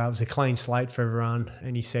era. It was a clean slate for everyone.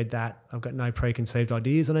 And he said that I've got no preconceived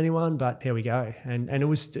ideas on anyone, but here we go. And it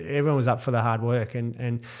was, everyone was up for the hard work.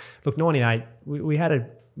 And look, 98, we had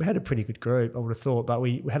a pretty good group, I would have thought, but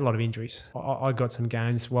we had a lot of injuries. I got some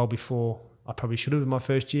games well before I probably should have in my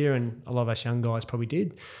first year, and a lot of us young guys probably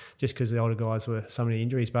did, just because the older guys were so many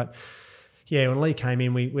injuries. But yeah, when Lee came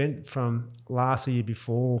in, we went from last year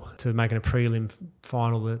before to making a prelim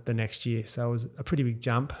final the next year. So it was a pretty big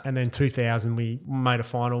jump. And then 2000, we made a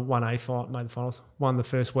final, made the finals, won the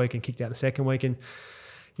first week and kicked out the second week. And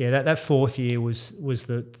yeah, that fourth year was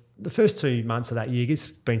the first 2 months of that year. It's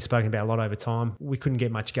been spoken about a lot over time. We couldn't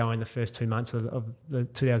get much going the first 2 months of the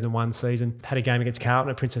 2001 season. Had a game against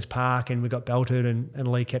Carlton at Princess Park and we got belted and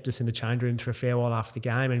Lee kept us in the change rooms for a fair while after the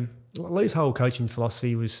game. And Lee's whole coaching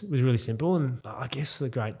philosophy was really simple, and I guess the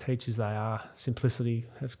great teachers they are, simplicity,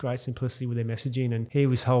 has great simplicity with their messaging. And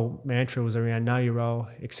his whole mantra was around know your role,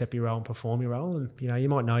 accept your role and perform your role. And, you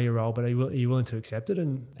might know your role, but are you willing to accept it?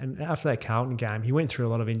 And after that Carlton game, he went through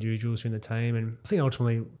a lot of individuals in the team, and I think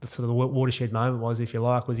ultimately the sort of the watershed moment was, if you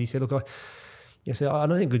like, was he said, look, I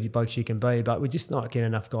don't think good blokes you can be, but we're just not getting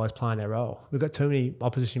enough guys playing their role. We've got too many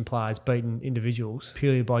opposition players beating individuals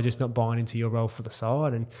purely by just not buying into your role for the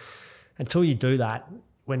side. And until you do that,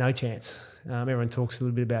 we're no chance. Everyone talks a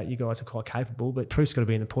little bit about you guys are quite capable, but proof's got to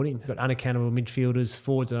be in the pudding. You've got unaccountable midfielders,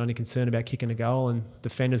 forwards that are only concerned about kicking a goal, and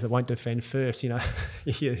defenders that won't defend first. You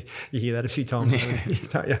hear that a few times,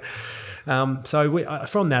 don't you? So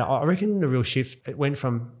from that, I reckon the real shift, it went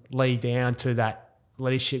from Lee down to that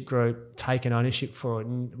leadership group taking ownership for it,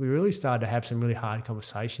 and we really started to have some really hard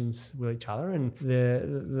conversations with each other. And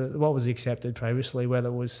the what was accepted previously, whether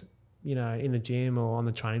it was in the gym or on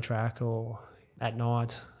the training track or at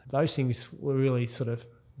night, those things were really sort of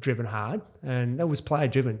driven hard, and that was player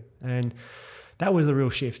driven, and that was the real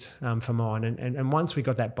shift for mine. And once we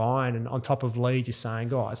got that buy-in, and on top of Lee just saying,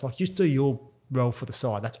 guys, just do your role for the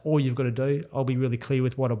side. That's all you've got to do. I'll be really clear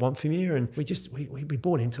with what I want from you. And we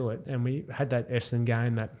bought into it, and we had that Essendon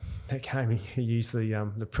game. That game, he used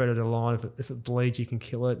the Predator line. If it bleeds, you can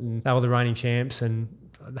kill it. And they were the reigning champs, and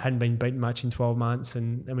they hadn't been beaten much in 12 months.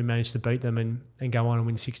 And we managed to beat them and go on and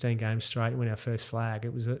win 16 games straight and win our first flag.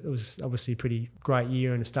 It was obviously a pretty great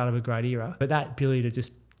year and the start of a great era. But that ability to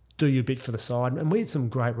just do your bit for the side. And we had some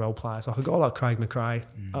great role players. Like a guy like Craig McRae,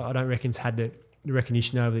 I don't reckon's had the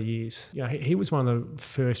recognition over the years. He was one of the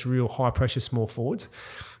first real high-pressure small forwards,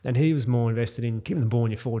 and he was more invested in giving the ball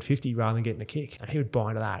in your forward 50 rather than getting a kick. And he would buy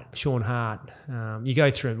into that. Sean Hart, you go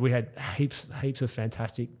through it. We had heaps of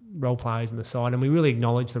fantastic role players in the side, and we really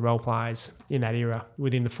acknowledged the role players in that era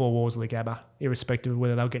within the four walls of the Gabba, irrespective of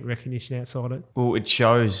whether they were getting recognition outside it. Well, it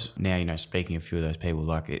shows now, speaking of a few of those people,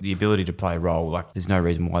 the ability to play a role, there's no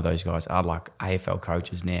reason why those guys are AFL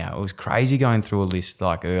coaches now. It was crazy going through a list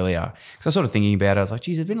earlier, because I was sort of thinking about it. I was like,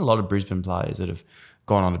 geez, there's been a lot of Brisbane players that have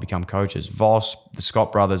gone on to become coaches. Voss, the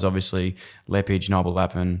Scott brothers, obviously, Lepage, Nigel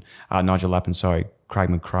Lappin, Craig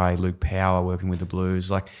McRae, Luke Power working with the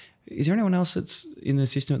Blues. Is there anyone else that's in the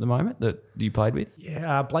system at the moment that you played with?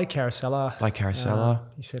 Yeah, Blake Caracella.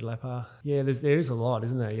 You said Lapper. Yeah, there is a lot,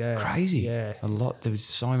 isn't there? Yeah. Crazy. Yeah. A lot. There's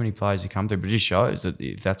so many players who come through, but it just shows that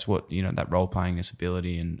if that's what, that role-playing, this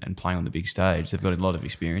ability and playing on the big stage, they've got a lot of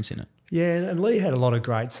experience in it. Yeah, and Lee had a lot of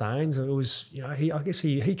great sayings. It was,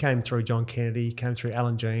 he came through John Kennedy, he came through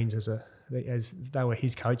Alan Jeans as they were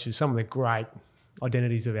his coaches, some of the great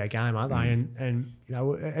identities of our game, aren't they? And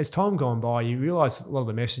as time gone by, you realise a lot of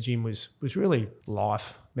the messaging was really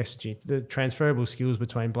life messaging. The transferable skills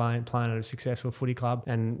between playing at a successful footy club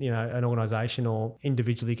and an organisation, or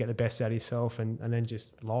individually get the best out of yourself, and then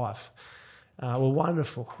just life.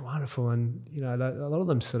 Wonderful, and a lot of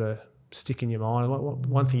them sort of stick in your mind.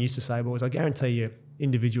 One thing you used to say was, I guarantee your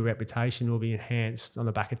individual reputation will be enhanced on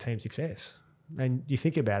the back of team success. And you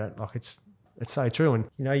think about it, it's so true. And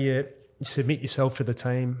you submit yourself to the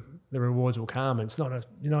team, the rewards will come. And it's not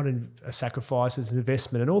a sacrifice, it's an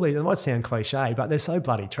investment. And all these, it might sound cliche, but they're so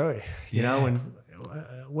bloody true. And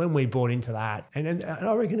when we bought into that, and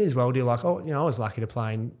I reckon as well, I was lucky to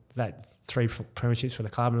play in that 3 premierships for the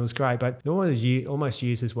club, and it was great. But there was almost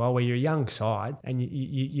years as well where you're a young side and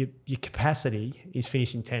your capacity is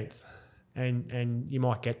finishing 10th, and you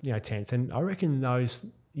might get 10th. And I reckon those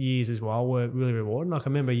years as well were really rewarding. I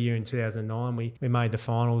remember a year in 2009 we made the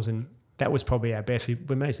finals, and that was probably our best. We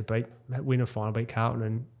managed to win a final, beat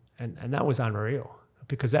Carlton, and that was unreal,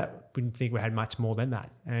 because we didn't think we had much more than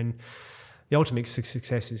that. And the ultimate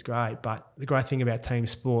success is great, but the great thing about team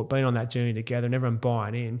sport, being on that journey together and everyone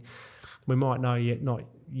buying in, we might not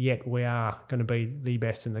yet we are going to be the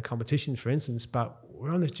best in the competition, for instance, but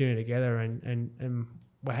we're on this journey together, and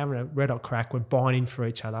we're having a red hot crack. We're buying in for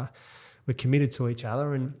each other. We're committed to each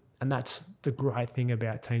other, and that's the great thing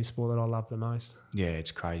about team sport that I love the most. Yeah,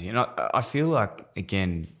 it's crazy. And I feel like,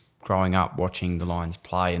 again, growing up watching the Lions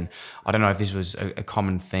play, and I don't know if this was a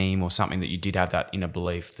common theme or something that you did have that inner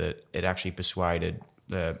belief that it actually persuaded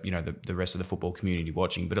the rest of the football community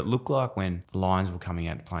watching, but it looked like when the Lions were coming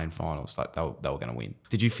out to play in finals, they were going to win.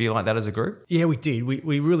 Did you feel like that as a group? Yeah, we did.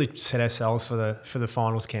 We really set ourselves for the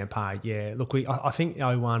finals campaign. Yeah, look, I think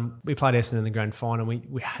 2001 we played Essendon in the grand final.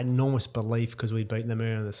 We had enormous belief because we'd beaten them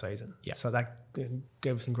earlier in the season. Yeah. So that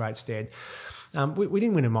gave us some great stead. We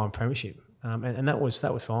didn't win a minor premiership. And that was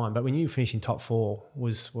fine, but we knew finishing top 4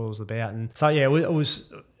 was what it was about, and so yeah, it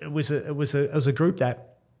was a group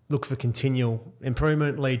that looked for continual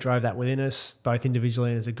improvement. Lee drove that within us, both individually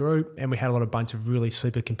and as a group, and we had a bunch of really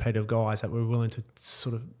super competitive guys that were willing to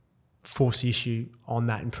sort of force the issue on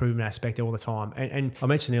that improvement aspect all the time. And I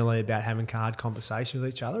mentioned earlier about having hard conversations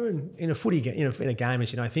with each other, and in a footy, in a game,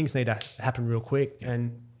 as you know, things need to happen real quick,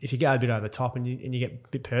 and if you go a bit over the top and you get a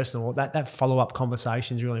bit personal, that follow-up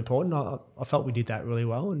conversation is really important. I felt we did that really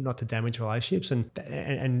well, and not to damage relationships.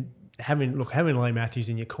 And having Lee Matthews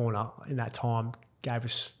in your corner in that time gave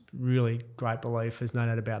us really great belief. There's no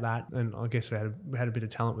doubt about that. And I guess we had a bit of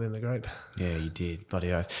talent within the group. Yeah, you did.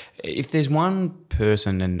 Bloody oath. If there's one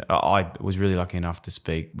person, and I was really lucky enough to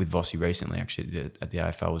speak with Vossi recently, actually, at the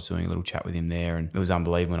AFL. I was doing a little chat with him there, and it was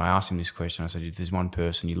unbelievable. When I asked him this question, I said, if there's one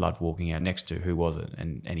person you loved walking out next to, who was it?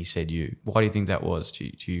 And he said you. Why do you think that was?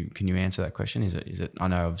 Can you answer that question? Is it? I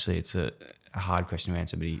know obviously it's a hard question to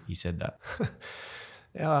answer, but he said that.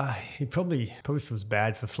 He probably feels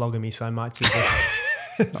bad for flogging me so much.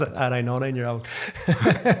 It's an 18, 19-year-old.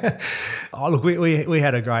 Look, we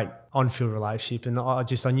had a great on-field relationship, and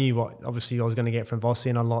I knew what obviously I was going to get from Vossi,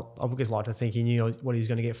 and I just like to think he knew what he was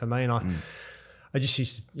going to get from me, and I just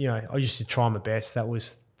used to try my best. That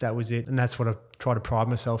was it, and that's what I try to pride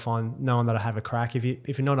myself on, knowing that I have a crack. If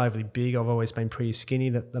you're not overly big, I've always been pretty skinny.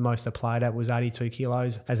 The most I played at was 82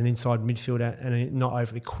 kilos as an inside midfielder, and not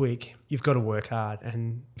overly quick. You've got to work hard,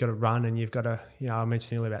 and you've got to run, and you've got to, I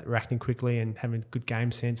mentioned earlier about reacting quickly and having good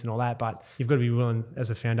game sense and all that, but you've got to be willing as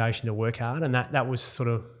a foundation to work hard, and that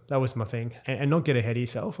was my thing. And not get ahead of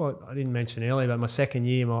yourself. I didn't mention earlier, but my second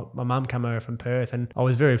year, my mum came over from Perth, and I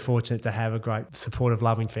was very fortunate to have a great supportive,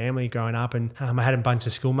 loving family growing up, and I had a bunch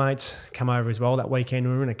of schoolmates come over as well that weekend.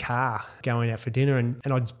 We were in a car going out for dinner, and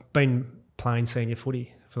I'd been playing senior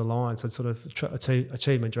footy for the Lions. I'd sort of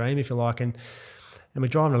achieved my dream, if you like, and we're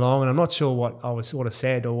driving along, and I'm not sure what I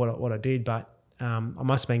said or what I did, but I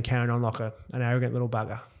must have been carrying on like an arrogant little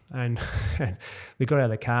bugger. And we got out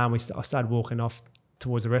of the car, and I started walking off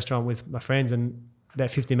towards the restaurant with my friends, and about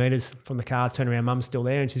 50 metres from the car, turn around, Mum's still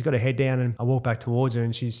there, and she's got her head down, and I walk back towards her,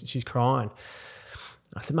 and she's crying.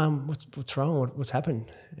 I said, Mum, what's wrong? What's happened?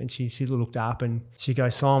 And she looked up, and she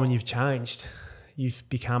goes, Simon, you've changed. You've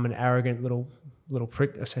become an arrogant little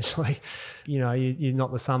prick, essentially. You're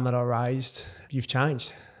not the son that I raised. You've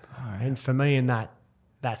changed. Oh, yeah. And for me, in that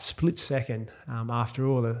split second, after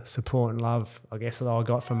all the support and love, I guess, that I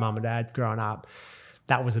got from Mum and Dad growing up,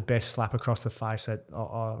 that was the best slap across the face that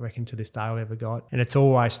I reckon to this day I've ever got. And it's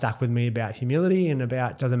always stuck with me about humility, and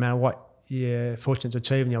about, doesn't matter what you're fortunate to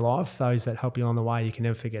achieve in your life, those that help you along the way, you can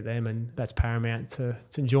never forget them, and that's paramount to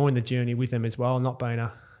enjoying the journey with them as well, not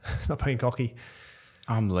being cocky.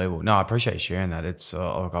 Unbelievable. No, I appreciate you sharing that. It's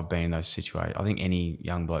like I've been in those situations. I think any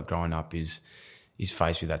young bloke growing up is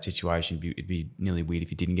faced with that situation. It'd be nearly weird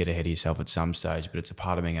if you didn't get ahead of yourself at some stage, but it's a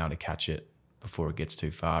part of being able to catch it before it gets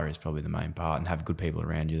too far is probably the main part, and have good people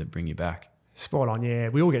around you that bring you back. Spot on, yeah.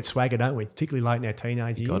 We all get swagger, don't we? Particularly late in our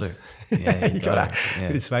teenage years. Got to. Yeah, you got to.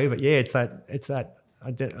 Bit of swagger, but yeah, it's that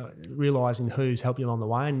realising who's helped you along the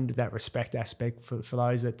way, and that respect aspect for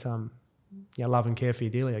those that love and care for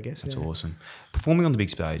you dearly, I guess. That's awesome. Performing on the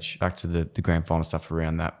big stage, back to the grand final stuff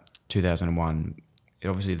around that, 2001,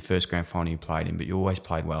 obviously the first grand final you played in, but you always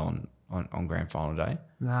played well on grand final day.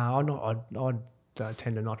 No, I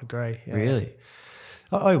tend to not agree. Yeah. Really?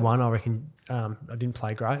 01, I reckon I didn't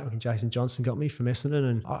play great. I reckon Jason Johnson got me from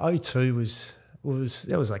Essendon, and 02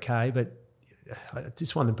 was okay, but I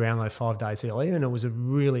just won the Brownlow 5 days earlier, and it was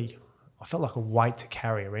I felt like a weight to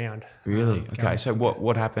carry around. Really? Okay, so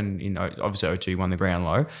what happened in, obviously 02 you won the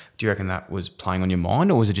Brownlow. Do you reckon that was playing on your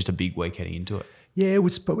mind, or was it just a big week heading into it? Yeah, it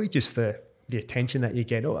was probably just the attention that you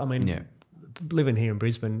get. I mean, living here in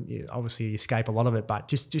Brisbane, obviously you escape a lot of it, but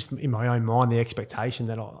just in my own mind, the expectation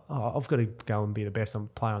that I've got to go and be the best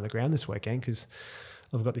player on the ground this weekend because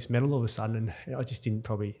I've got this medal all of a sudden, and I just didn't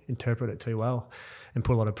probably interpret it too well and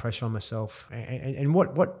put a lot of pressure on myself. And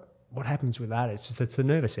what happens with that? It's a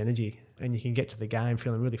nervous energy, and you can get to the game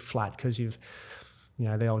feeling really flat because you've,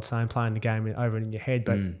 the old saying, playing the game over in your head,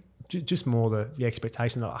 but just more the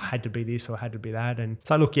expectation that I had to be this or I had to be that. And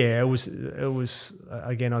so look, it was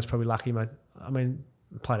again, I was probably lucky.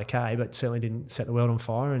 Played okay, but certainly didn't set the world on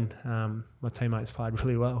fire, and my teammates played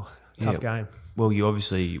really well. Tough game. Well, you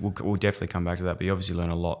obviously, we'll definitely come back to that, but you obviously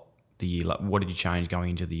learned a lot the year. What did you change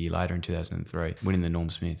going into the year later in 2003, winning the Norm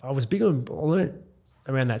Smith? I was big on, I learned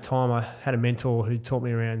around that time, I had a mentor who taught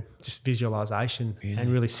me around just visualisation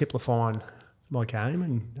and really simplifying my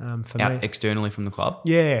game. And for Out me, externally from the club?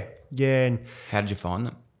 Yeah. And how did you find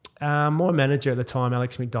them? My manager at the time,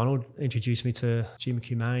 Alex McDonald, introduced me to Jim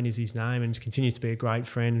Cumane is his name, and continues to be a great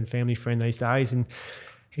friend and family friend these days. And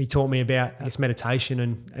he taught me about, I guess, meditation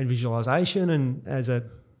and visualization. And as a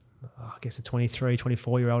 23,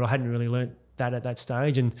 24-year-old, I hadn't really learnt that at that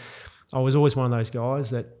stage. And I was always one of those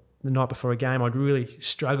guys that the night before a game, I'd really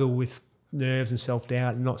struggle with nerves and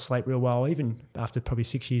self-doubt and not sleep real well, even after probably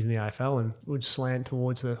 6 years in the AFL, and would slant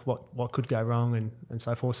towards what could go wrong and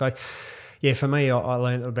so forth. So, yeah, for me, I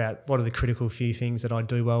learned about what are the critical few things that I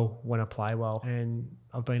do well when I play well. And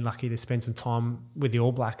I've been lucky to spend some time with the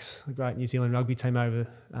All Blacks, the great New Zealand rugby team, over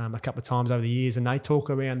a couple of times over the years. And they talk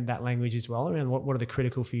around that language as well, around what are the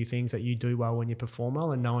critical few things that you do well when you perform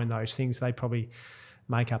well, and knowing those things, they probably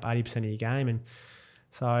make up 80% of your game. And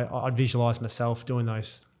so I'd visualise myself doing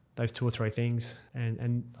those 2 or 3 things,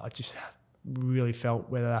 and I just really felt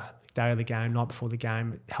whether day of the game, night before the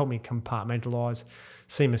game, it helped me compartmentalise,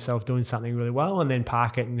 see myself doing something really well, and then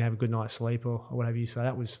park it and have a good night's sleep or what have you. So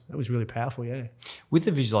that was really powerful, yeah. With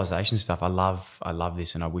the visualisation stuff, I love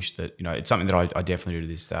this, and I wish that, it's something that I definitely do to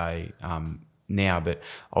this day now, but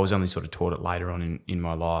I was only sort of taught it later on in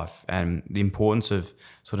my life, and the importance of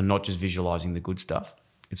sort of not just visualising the good stuff.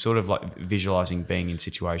 It's sort of like visualising being in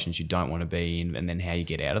situations you don't want to be in, and then how you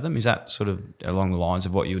get out of them. Is that sort of along the lines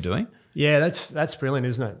of what you were doing? Yeah, that's brilliant,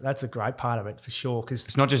 isn't it? That's a great part of it for sure. Because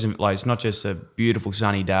it's not just a beautiful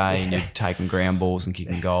sunny day and you're taking ground balls and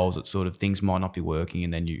kicking goals. It's sort of things might not be working,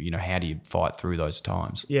 and then how do you fight through those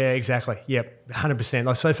times? Yeah, exactly. Yep, 100%.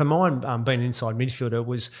 Like, so for mine, being an inside midfielder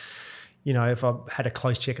was, if I had a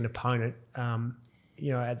close checking opponent.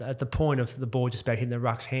 At the point of the ball just about hitting the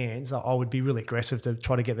ruck's hands, I would be really aggressive to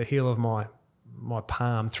try to get the heel of my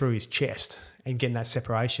palm through his chest and getting that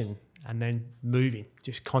separation, and then moving,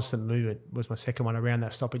 just constant movement was my second one around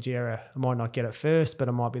that stoppage area. I might not get it first, but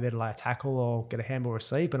I might be there to lay a tackle or get a handball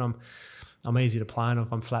receive, but I'm easy to play on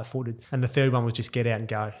if I'm flat-footed. And the third one was just get out and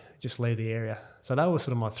go, just leave the area. So that was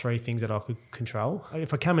sort of my 3 things that I could control.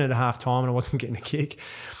 If I come in at half time and I wasn't getting a kick,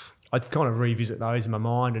 I'd kind of revisit those in my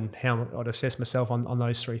mind and how I'd assess myself on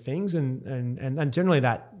those 3 things, and generally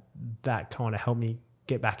that kind of helped me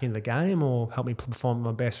get back into the game or help me perform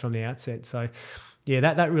my best from the outset. So yeah,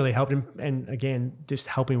 that really helped him, and again, just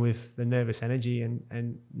helping with the nervous energy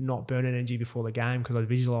and not burning energy before the game, because I'd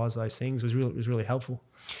visualise those things was really helpful.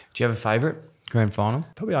 Do you have a favourite grand final?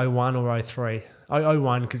 Probably 01 or 03.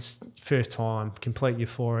 01, because first time, complete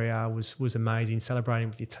euphoria, was amazing, celebrating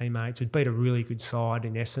with your teammates. We'd beat a really good side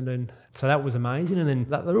in Essendon, so that was amazing. And then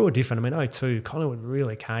they're all different. I mean, 02, Collingwood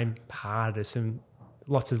really came hard at us, and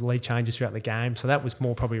lots of lead changes throughout the game, so that was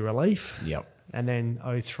more probably relief. Yep. And then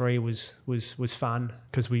 03 was fun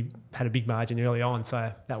because we had a big margin early on,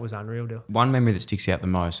 so that was unreal. One memory that sticks out the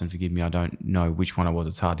most, and forgive me, I don't know which one it was.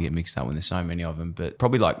 It's hard to get mixed up when there's so many of them, but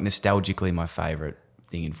probably like nostalgically my favourite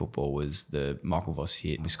thing in football was the Michael Voss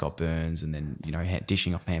hit with Scott Burns, and then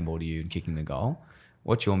dishing off the handball to you and kicking the goal.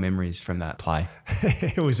 What's your memories from that play?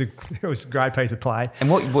 It was a great piece of play. And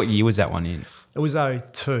what year was that one in? It was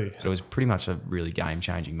 02. So it was pretty much a really game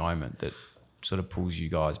changing moment that sort of pulls you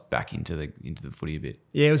guys back into the footy a bit.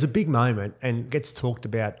 Yeah, it was a big moment and gets talked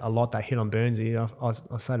about a lot, that hit on Burnsy.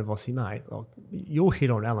 I say to Vossi, mate, like, your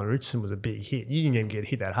hit on Alan Richardson was a big hit. You didn't even get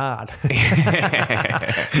hit that hard.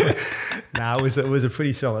 No, it was a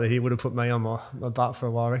pretty solid hit. It would have put me on my butt for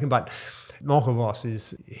a while, I reckon. But Michael Voss,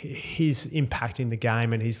 his impact in the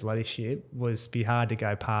game and his leadership was be hard to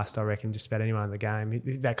go past, I reckon, just about anyone in the game.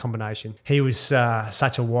 That combination. He was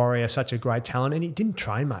such a warrior, such a great talent, and he didn't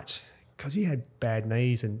train much, because he had bad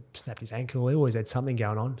knees and snapped his ankle. He always had something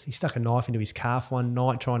going on. He stuck a knife into his calf one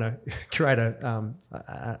night trying to create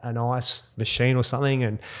an ice machine or something.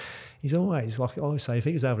 And he's always, like I always say, if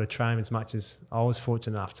he was able to train as much as I was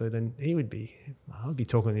fortunate enough to, then I'd be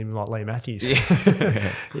talking to him like Lee Matthews.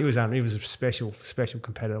 Yeah. He was a special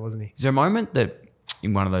competitor, wasn't he? Is there a moment that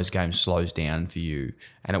in one of those games slows down for you,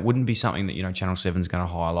 and it wouldn't be something that Channel 7's going to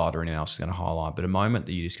highlight or anyone else is going to highlight, but a moment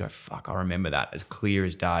that you just go, fuck, I remember that as clear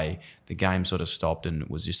as day. The game sort of stopped and it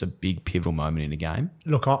was just a big pivotal moment in the game?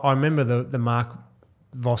 Look, I remember the mark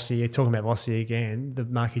Vossi, talking about Vossi again, the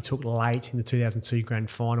mark he took late in the 2002 grand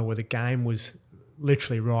final where the game was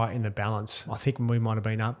literally right in the balance. I think we might have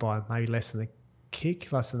been up by maybe less than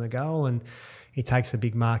the goal, and he takes a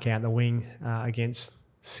big mark out in the wing against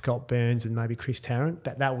Scott Burns and maybe Chris Tarrant.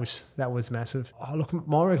 That was massive. Oh, look,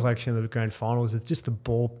 my recollection of the grand finals is just the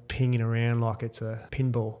ball pinging around like it's a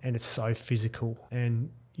pinball, and it's so physical,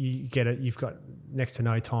 and you get it. You've got next to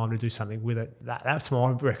no time to do something with it. That's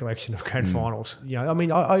my recollection of grand finals.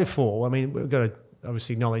 04. I mean, we've got to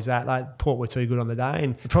obviously acknowledge that. Like, Port were too good on the day,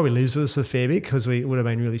 and it probably lives with us a fair bit because we would have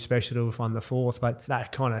been really special to have won the fourth. But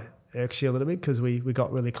that kind of irks you a little bit because we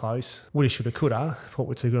got really close. Woulda, shoulda, coulda. Port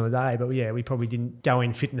were too good on the day, but we probably didn't go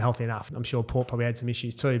in fit and healthy enough. I'm sure Port probably had some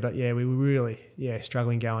issues too, but we were really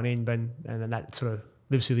struggling going in, and then that sort of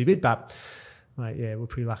lives with you a bit. But mate, we're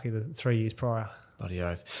pretty lucky the 3 years prior. Bloody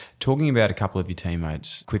oath. Talking about a couple of your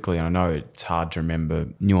teammates quickly, and I know it's hard to remember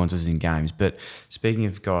nuances in games, but speaking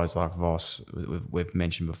of guys like Voss, we've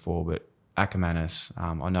mentioned before, but Ackermanis,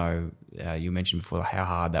 I know you mentioned before how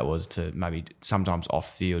hard that was to maybe sometimes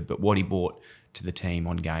off field, but what he brought to the team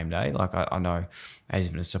on game day. Like I know, as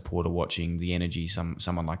even a supporter watching the energy,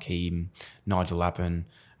 someone like him, Nigel Lappin,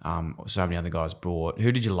 so many other guys brought.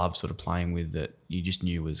 Who did you love sort of playing with that you just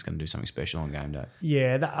knew was going to do something special on game day?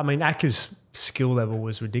 Yeah, Acker's skill level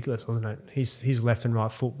was ridiculous, wasn't it? His left and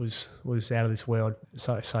right foot was out of this world.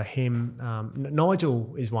 So him,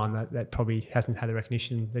 Nigel is one that probably hasn't had the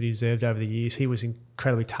recognition that he deserved over the years. He was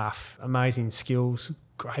incredibly tough, amazing skills,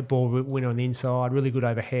 great ball winner on the inside, really good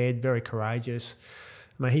overhead, very courageous.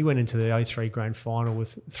 I mean, he went into the 03 grand final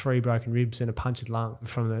with 3 broken ribs and a punctured lung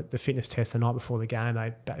from the fitness test the night before the game.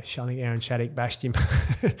 I think Aaron Shattuck bashed him.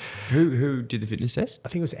 Who did the fitness test? I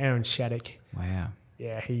think it was Aaron Shattuck. Wow.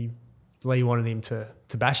 Yeah, Lee wanted him to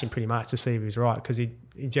bash him pretty much to see if he was right because he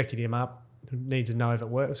injected him up, needed to know if it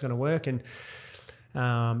was going to work. And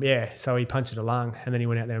so he punctured a lung and then he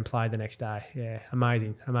went out there and played the next day. Yeah,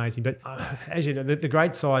 amazing. But as you know, the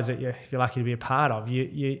great sides that you're lucky to be a part of,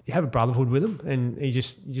 you have a brotherhood with them, and you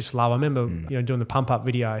just love. I remember doing the pump up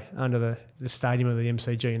video under the stadium of the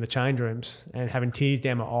MCG in the change rooms and having tears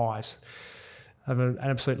down my eyes. I have an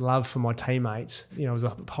absolute love for my teammates. It was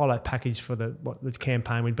a highlight package for the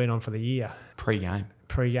campaign we'd been on for the year. Pre-game,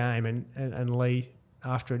 and Lee.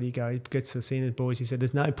 After it, he gets to seeing the boys. He said,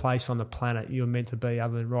 "There's no place on the planet you're meant to be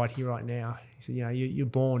other than right here, right now." He said, "You're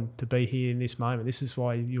born to be here in this moment. This is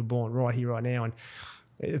why you're born right here, right now." And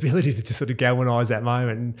the ability to sort of galvanise that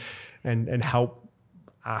moment and help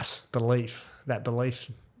us believe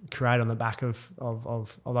create on the back of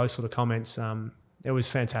those sort of comments. It was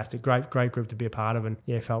fantastic. Great group to be a part of, and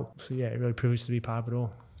really privileged to be part of it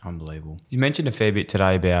all. Unbelievable. You mentioned a fair bit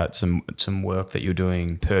today about some work that you're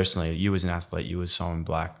doing personally. You as an athlete, you as Simon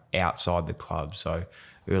Black, outside the club. So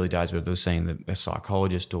early days where they were seeing a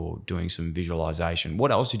psychologist or doing some visualisation.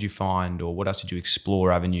 What else did you find, or what else did you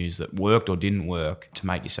explore avenues that worked or didn't work to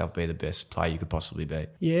make yourself be the best player you could possibly be?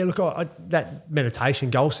 Yeah, look, that meditation,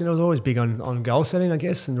 goal setting, I was always big on goal setting, I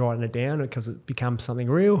guess, and writing it down because it becomes something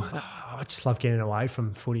real. I just love getting away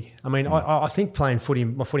from footy. I mean, I think playing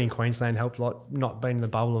my footy in Queensland helped a lot, not being in the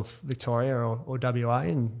bubble of Victoria or WA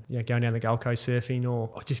and going down the Gold Coast surfing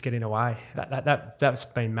or just getting away. That's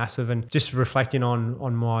been massive. And just reflecting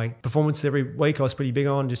on my performance every week, I was pretty big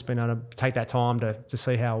on just being able to take that time to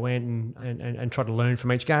see how I went and try to learn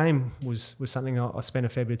from each game was something I spent a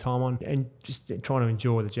fair bit of time on, and just trying to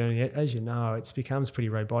enjoy the journey. As you know, it becomes pretty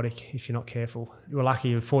robotic if you're not careful. We're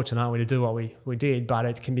lucky and fortunate to do what we did, but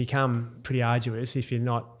it can become pretty arduous if you're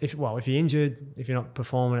injured, if you're not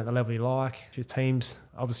performing at the level you like, if your team's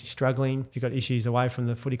obviously struggling, if you've got issues away from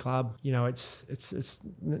the footy club. It's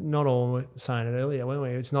not all, we were saying it earlier, weren't we?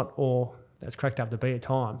 It's not all that's cracked up to be at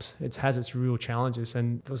times. It has its real challenges,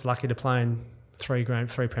 and I was lucky to play in 3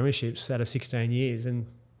 premierships out of 16 years, and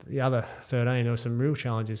the other 13, there were some real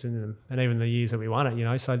challenges in them, and even the years that we won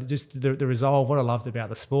it, so just the resolve. What I loved about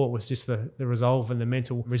the sport was just the resolve and the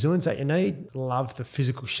mental resilience that you need. Love the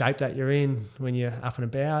physical shape that you're in when you're up and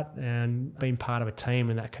about, and being part of a team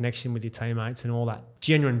and that connection with your teammates and all that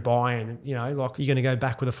genuine buy-in. Like you're going to go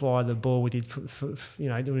back with a fly of the ball with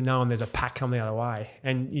knowing there's a pack coming the other way,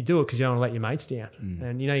 and you do it because you don't want to let your mates down,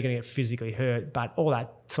 and you're going to get physically hurt, but all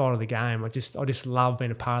that side of the game, I just love being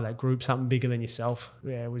a part of that group, something bigger than yourself.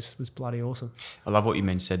 Yeah, it was bloody awesome. I love what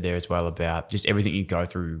you said there as well about just everything you go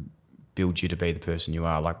through builds you to be the person you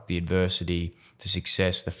are. Like the adversity, the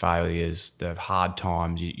success, the failures, the hard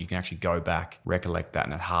times, you can actually go back, recollect that,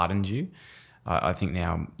 and it hardens you. I think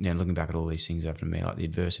now, looking back at all these things after me, like the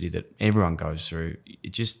adversity that everyone goes through,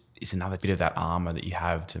 it's another bit of that armour that you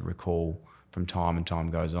have to recall from time and time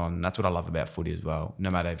goes on. And that's what I love about footy as well.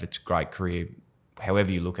 No matter if it's a great career,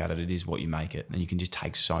 however you look at it, it is what you make it. And you can just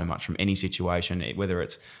take so much from any situation, whether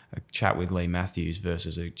it's a chat with Lee Matthews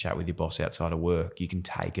versus a chat with your boss outside of work. You can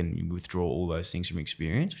take and withdraw all those things from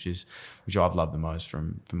experience, which I've loved the most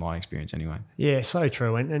from my experience anyway. Yeah, so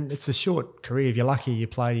true. And it's a short career. If you're lucky, you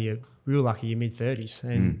play to your real lucky, your mid-30s,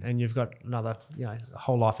 and you've got another, a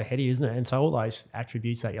whole life ahead of you, isn't it? And so all those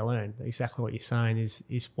attributes that you learn, exactly what you're saying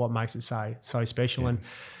is what makes it so special. Yeah. And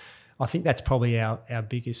I think that's probably our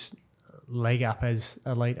biggest leg up as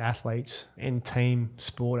elite athletes and team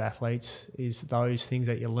sport athletes is those things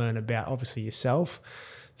that you learn about obviously yourself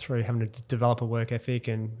through having to develop a work ethic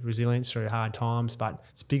and resilience through hard times, but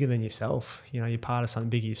it's bigger than yourself. You know, you're part of something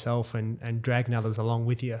bigger yourself, and dragging others along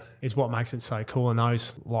with you is what makes it so cool. And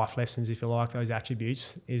those life lessons, if you like, those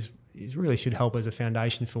attributes is really should help as a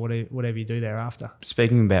foundation for whatever you do thereafter.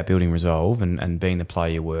 Speaking about building resolve and being the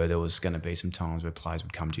player you were, there was going to be some times where players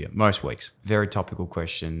would come to you, most weeks. Very topical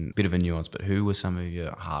question, bit of a nuance, but who were some of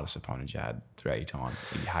your hardest opponents you had throughout your time?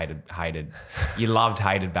 You hated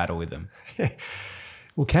battle with them?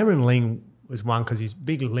 Well, Cameron Ling was one because his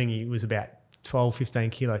big Lingy was about 12,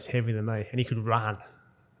 15 kilos heavier than me, and he could run.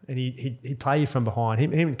 And he'd play you from behind.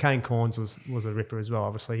 Him and Kane Corns was a ripper as well.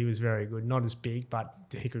 Obviously, he was very good. Not as big, but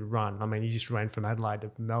he could run. I mean, he just ran from Adelaide to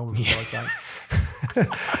Melbourne.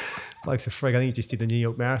 Bloke's a freak. I think he just did the New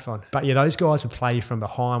York Marathon. But yeah, those guys would play you from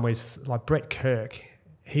behind. Whereas like Brett Kirk,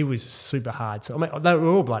 he was super hard. So I mean, they were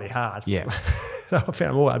all bloody hard. Yeah, I found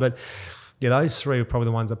them all hard. But yeah, those three were probably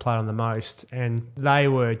the ones I played on the most, and they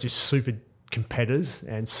were just super competitors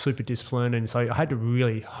and super disciplined, and so I had to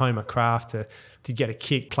really hone my craft to get a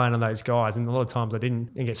kick playing on those guys, and a lot of times I didn't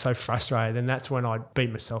and get so frustrated, and that's when I'd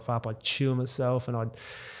beat myself up, I'd chew myself, and I'd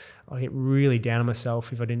get really down on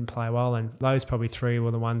myself if I didn't play well. And those probably three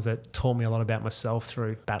were the ones that taught me a lot about myself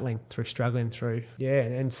through battling, through struggling, through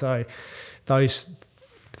and so those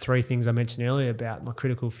three things I mentioned earlier about my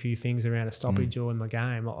critical few things around a stoppage or in my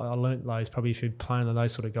game, I learnt those probably through playing on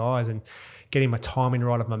those sort of guys and getting my timing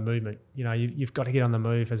right of my movement. You know, you've got to get on the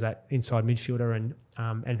move as that inside midfielder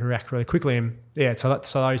and react really quickly. And yeah, so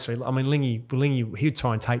those three. I mean, Lingy, he would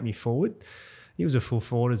try and take me forward. He was a full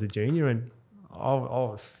forward as a junior, and I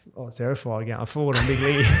was terrified going forward on Big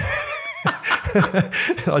Lingy.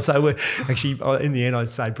 I'd say, actually, in the end, I'd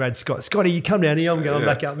say, Brad Scotty, you come down here, I'm going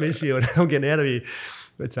back up midfield. I'm getting out of here.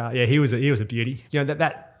 But yeah, he was a beauty. You know,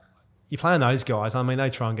 that you play on those guys. I mean,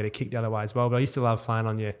 they try and get a kick the other way as well. But I used to love playing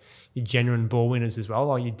on your genuine ball winners as well,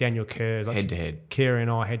 like your Daniel Kerrs, like head to head. Kerr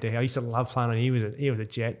and I head to head. I used to love playing on. He was a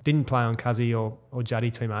jet. Didn't play on Cuzzy or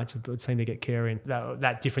Juddy too much, but seemed to get Kerr in.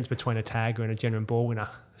 That difference between a tagger and a genuine ball winner.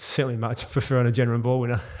 Certainly much preferring a genuine ball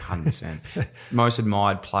winner. 100%. Most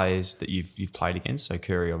admired players that you've played against, so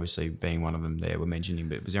Curry obviously being one of them there, we're mentioning,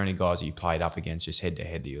 but was there any guys that you played up against just head to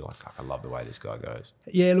head that you're like, fuck, I love the way this guy goes?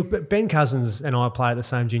 Yeah, look, Ben Cousins and I played at the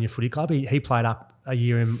same junior footy club. He played up a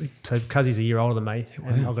year in, so Cuzzy's a year older than me,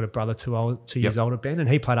 and I've got a brother 2 years older, Ben, and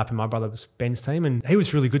he played up in my brother Ben's team, and he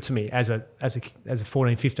was really good to me as a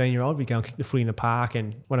 14, 15-year-old. We'd go and kick the footy in the park,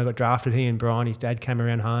 and when I got drafted, he and Brian, his dad, came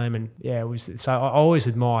around home, and yeah, it was, so I always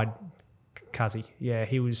admired Cuzzy. Yeah,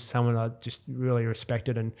 he was someone I just really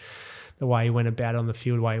respected, and the way he went about it on the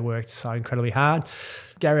field, the way he worked so incredibly hard.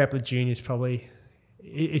 Gary Ablett Jr. is probably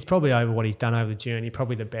over what he's done over the journey,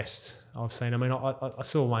 probably the best I've seen. I mean, I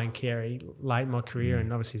saw Wayne Carey late in my career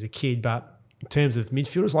and obviously as a kid, but in terms of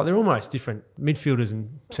midfielders, like they're almost different midfielders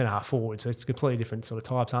and centre-half forwards, so it's completely different sort of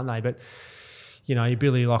types, aren't they? But, you know, your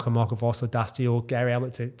ability like a Michael Voss or Dusty or Gary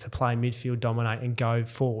Ablett to play midfield, dominate and go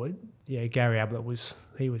forward, yeah, Gary Ablett was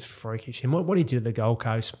freakish. And what he did at the Gold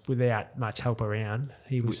Coast without much help around,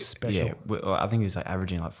 he was special. Yeah, I think he was like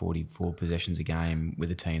averaging like 44 possessions a game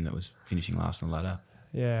with a team that was finishing last on the ladder.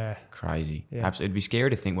 Yeah. Crazy. Yeah. Absolutely. It'd be scary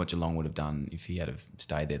to think what Geelong would have done if he had have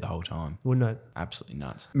stayed there the whole time. Wouldn't it? Absolutely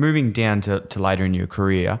nuts. Moving down to later in your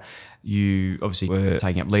career, you obviously were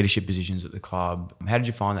taking up leadership positions at the club. How did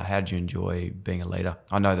you find that? How did you enjoy being a leader?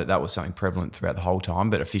 I know that was something prevalent throughout the whole time,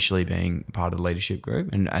 but officially being part of the leadership group.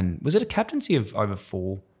 And was it a captaincy of over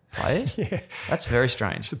 4 players? Yeah. That's very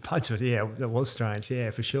strange. It's a bunch of, yeah, it was strange.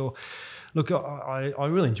 Yeah, for sure. Look, I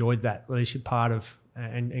really enjoyed that leadership part of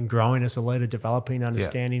and growing as a leader, developing,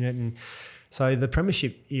 understanding it. And so the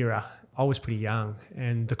premiership era, I was pretty young,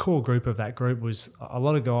 and the core group of that group was a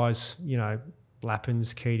lot of guys, you know,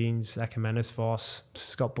 Lappins, Keatings, Ackermanis, Voss,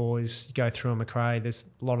 Scott Boys, you go through them, McRae, there's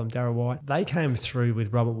a lot of them, Darryl White. They came through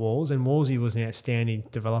with Robert Walls, and Wallsy was an outstanding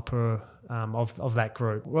developer of that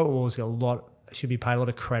group. Robert Walls should be paid a lot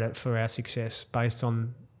of credit for our success based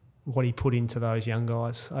on what he put into those young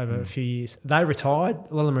guys over a few years. They retired.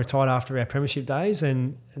 A lot of them retired after our premiership days,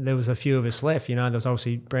 and there was a few of us left. You know, there was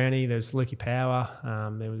obviously Brownie, there's Lukey Power,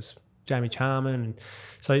 there was Jamie Charman. And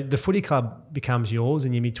so the footy club becomes yours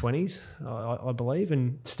in your mid-20s, I believe,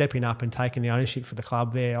 and stepping up and taking the ownership for the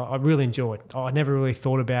club there, I really enjoyed. I never really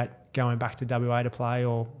thought about going back to WA to play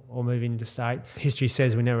or moving into state. History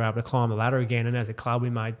says we never were able to climb the ladder again, and as a club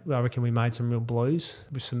I reckon we made some real blues.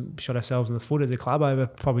 Shot ourselves in the foot as a club over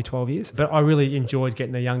probably 12 years. But I really enjoyed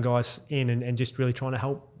getting the young guys in and just really trying to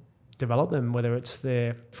help develop them, whether it's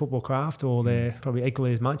their football craft or they're probably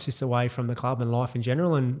equally as much just away from the club and life in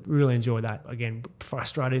general, and really enjoyed that. Again,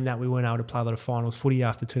 frustrating that we weren't able to play a lot of finals footy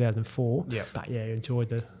after 2004. Yeah. But yeah, enjoyed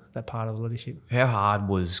that part of leadership. How hard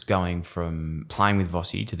was going from playing with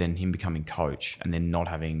Vossi to then him becoming coach and then not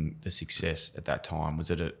having the success at that time?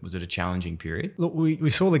 Was it a challenging period? Look, we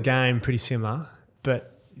saw the game pretty similar,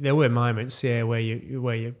 but there were moments, where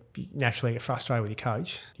you naturally get frustrated with your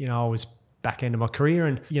coach. You know, I was back end of my career,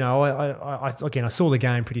 and you know, I saw the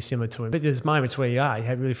game pretty similar to him. But there's moments where you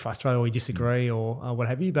have really frustrated or you disagree or what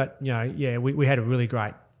have you. But you know, we had a really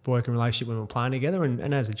great working relationship when we were playing together,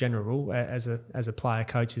 and as a general rule, as a player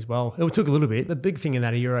coach as well. It took a little bit. The big thing in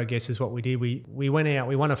that era, I guess, is what we did. We went out,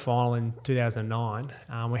 we won a final in 2009.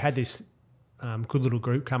 We had this good little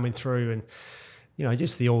group coming through, and you know,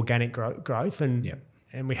 just the organic growth, and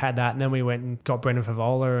and we had that, and then we went and got Brendan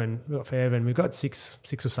Favola, and we got Fev, and we've got six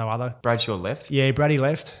or so other. Bradshaw left. Yeah, Brady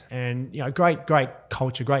left, and you know, great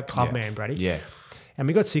culture, great club man, Brady. Yeah. And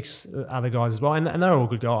we got 6 other guys as well, and they're all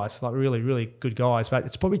good guys, like really, really good guys. But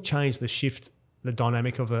it's probably changed the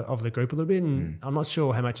dynamic of the group a little bit, and I'm not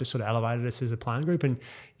sure how much it sort of elevated us as a playing group. And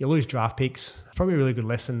you lose draft picks. It's probably a really good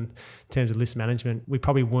lesson in terms of list management. We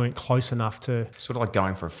probably weren't close enough to sort of like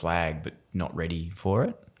going for a flag, but not ready for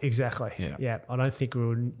it. Exactly. Yeah. I don't think we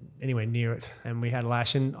were anywhere near it. And we had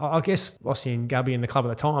Lash. And I guess Vossi and Gubby in the club at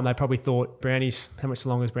the time, they probably thought Brownie's, how much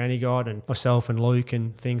longer has Brownie got? And myself and Luke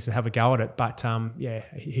and things, and have a go at it. But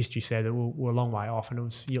history said that we're a long way off, and it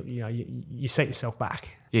was, you set yourself back.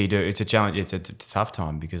 Yeah, you do. It's a challenge. It's a tough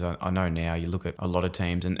time, because I know now you look at a lot of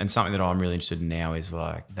teams, and something that I'm really interested in now is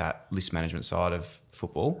like that list management side of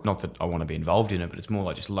football. Not that I want to be involved in it, but it's more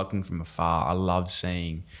like just looking from afar. I love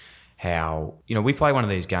seeing how, you know, we play one of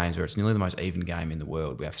these games where it's nearly the most even game in the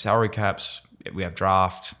world. We have salary caps, we have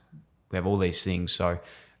draft, we have all these things. So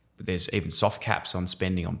there's even soft caps on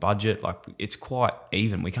spending on budget. Like, it's quite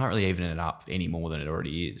even. We can't really even it up any more than it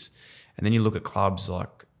already is. And then you look at clubs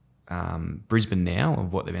like Brisbane now,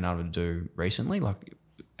 of what they've been able to do recently, like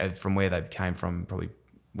from where they came from, probably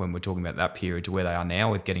when we're talking about that period, to where they are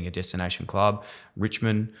now with getting a destination club.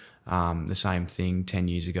 Richmond, the same thing 10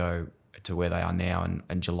 years ago to where they are now,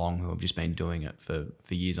 and Geelong, who have just been doing it for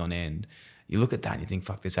years on end. You look at that and you think,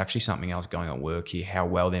 fuck, there's actually something else going on at work here, how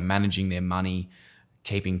well they're managing their money,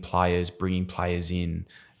 keeping players, bringing players in.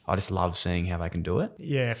 I just love seeing how they can do it.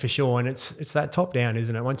 Yeah, for sure. And it's that top down,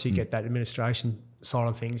 isn't it? Once you get that administration side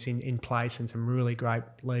of things in place, and some really great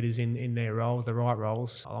leaders in their roles, the right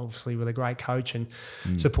roles, obviously with a great coach and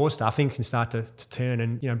support staff, things can start to turn.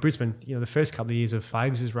 And, you know, Brisbane, you know, the first couple of years of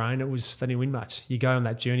Fags' reign, they didn't win much. You go on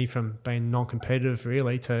that journey from being non-competitive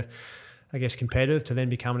really to, I guess, competitive, to then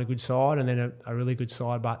becoming a good side, and then a really good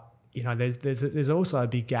side. But, you know, there's also a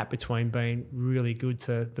big gap between being really good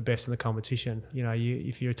to the best in the competition. You know,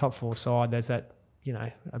 if you're a top 4 side, there's that, you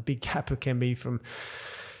know, a big gap it can be from.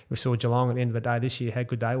 We saw Geelong at the end of the day this year, how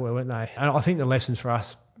good they were, weren't they? And I think the lessons for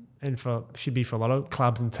us, and should be for a lot of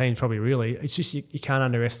clubs and teams probably really, it's just you can't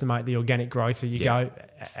underestimate the organic growth that you go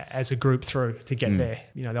as a group through to get there.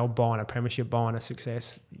 You know, they'll buy a premiership, buying a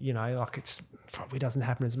success. You know, like, it's probably doesn't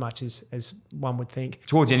happen as much as one would think.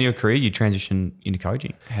 Towards the end of your career, you transitioned into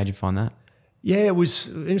coaching. How'd you find that? Yeah, it was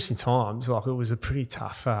interesting times. Like, it was a pretty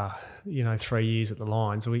tough, 3 years at the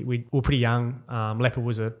Lions. We were pretty young.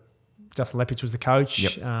 Justin Lepich was the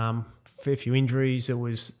coach. Fair few injuries. It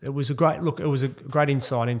was a great look. It was a great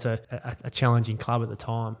insight into a challenging club at the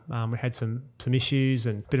time. We had some issues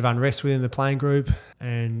and a bit of unrest within the playing group,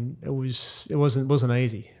 and it wasn't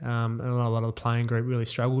easy. And a lot of the playing group really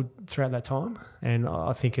struggled throughout that time. And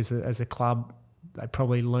I think as a club, they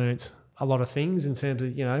probably learnt a lot of things in terms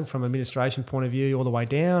of, you know, from administration point of view all the way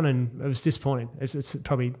down, and it was disappointing. It's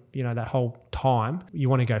probably, you know, that whole time you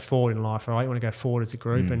want to go forward in life, right? You want to go forward as a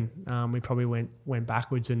group, and we probably went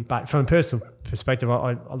backwards. But from a personal perspective,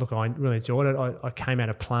 I really enjoyed it. I came out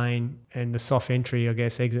of playing, and the soft entry, I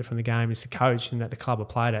guess, exit from the game is the coach, and that the club I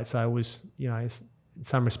played at. So it was, you know, in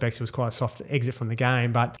some respects, it was quite a soft exit from the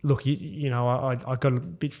game. But look, you know, I got a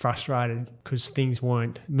bit frustrated because things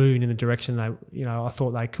weren't moving in the direction I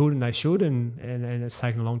thought they could and they should, and it's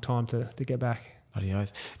taken a long time to get back. Bloody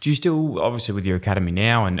oath. Do you still, obviously with your academy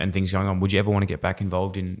now and things going on, would you ever want to get back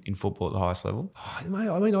involved in football at the highest level? I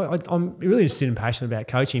mean, I'm really interested and passionate about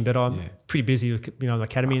coaching, but I'm pretty busy with, you know, the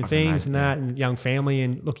academy and things and young family.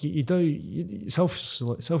 And look, you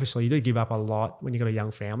selfishly, you do give up a lot when you've got a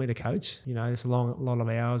young family to coach. You know, there's a lot of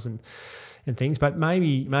hours and things, but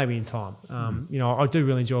maybe in time. You know, I do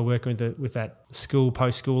really enjoy working with that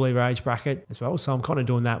post-school leaver age bracket as well. So I'm kind of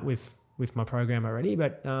doing that with my program already,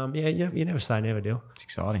 but you never say never, Dill. It's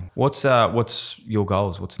exciting. What's your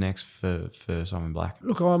goals? What's next for Simon Black?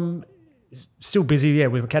 Look, I'm still busy,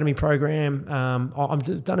 with academy program.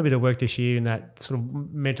 I've done a bit of work this year in that sort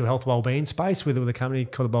of mental health wellbeing space with a company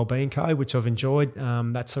called the Wellbeing Co, which I've enjoyed.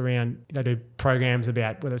 That's around, they do programs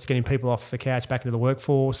about whether it's getting people off the couch back into the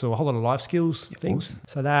workforce or a whole lot of life skills things. Awesome.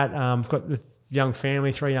 So that I've got the young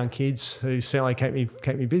family, 3 young kids who certainly keep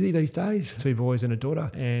me busy these days. 2 boys and a daughter,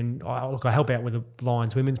 and I help out with the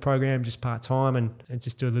Lions women's program just part time, and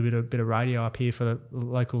just do a little bit of radio up here for the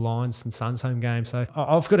local Lions and Suns home game. So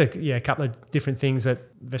I've got a couple of different things that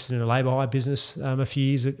invested in a labour hire business a few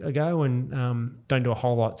years ago, and don't do a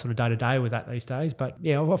whole lot sort of day to day with that these days. But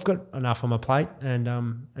I've got enough on my plate,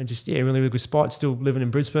 and just really good spot. Still living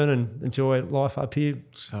in Brisbane and enjoy life up here,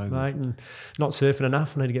 mate, and not surfing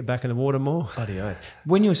enough. I need to get back in the water more.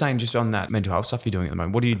 When you were saying just on that mental health stuff you're doing at the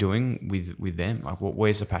moment, what are you doing with them? Like,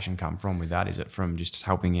 where's the passion come from with that? Is it from just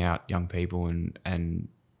helping out young people and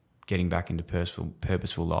getting back into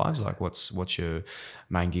purposeful lives? Like, what's your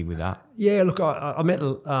main gig with that? Yeah, look, I met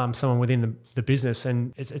someone within the business,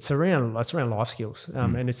 and it's around life skills,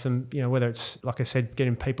 and it's whether it's, like I said,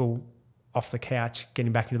 getting people off the couch,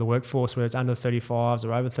 getting back into the workforce, whether it's under 35s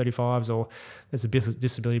or over 35s, or there's a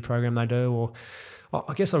disability program they do, or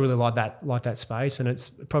I guess I really like that space, and it's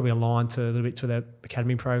probably aligned to a little bit to the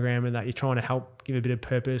academy program, and that you're trying to help give a bit of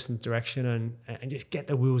purpose and direction, and just get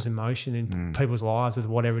the wheels in motion in people's lives with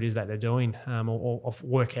whatever it is that they're doing, or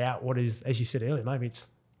work out what is, as you said earlier, maybe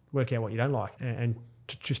it's work out what you don't like, and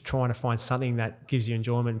just trying to find something that gives you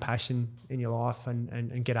enjoyment and passion in your life,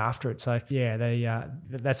 and get after it. So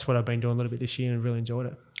that's what I've been doing a little bit this year, and really enjoyed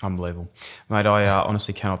it. Unbelievable. Mate, I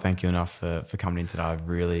honestly cannot thank you enough for coming in today. I've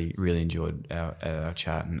really, really enjoyed our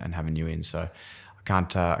chat and having you in. So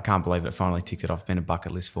I can't believe it finally ticked it off. It's been a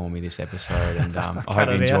bucket list for me this episode, and I hope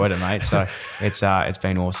you enjoyed it, mate. So it's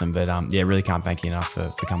been awesome. But really can't thank you enough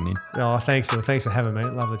for coming in. Oh, thanks for having me.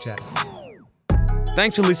 Love the chat.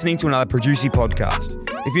 Thanks for listening to another Producy podcast.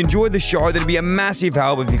 If you enjoyed the show, that'd be a massive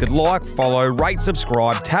help if you could like, follow, rate,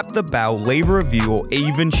 subscribe, tap the bell, leave a review, or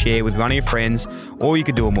even share with one of your friends, or you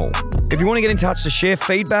could do them all. If you want to get in touch to share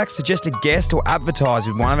feedback, suggest a guest, or advertise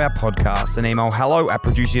with one of our podcasts, then email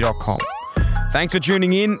hello@producy.com. Thanks for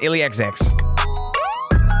tuning in. IllyXX.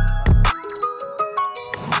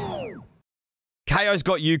 KO's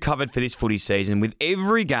got you covered for this footy season with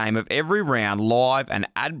every game of every round live and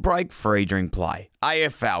ad break free during play.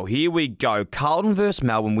 AFL, here we go. Carlton versus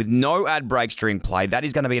Melbourne with no ad breaks during play. That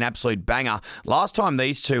is going to be an absolute banger. Last time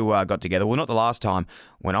these two got together, well, not the last time.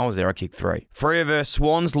 When I was there, I kicked 3. Freo versus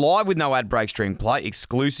Swans, live with no ad breaks during play,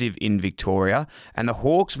 exclusive in Victoria. And the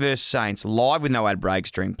Hawks versus Saints, live with no ad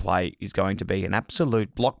breaks during play, is going to be an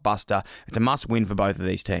absolute blockbuster. It's a must-win for both of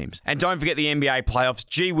these teams. And don't forget the NBA playoffs.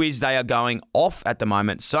 Gee whiz, they are going off at the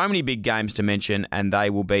moment. So many big games to mention, and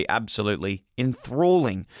they will be absolutely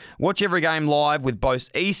enthralling. Watch every game live with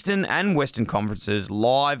both Eastern and Western conferences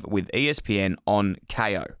live with ESPN on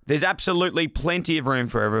KO. There's absolutely plenty of room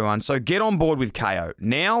for everyone, so get on board with KO.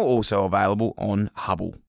 Now also available on Hubble.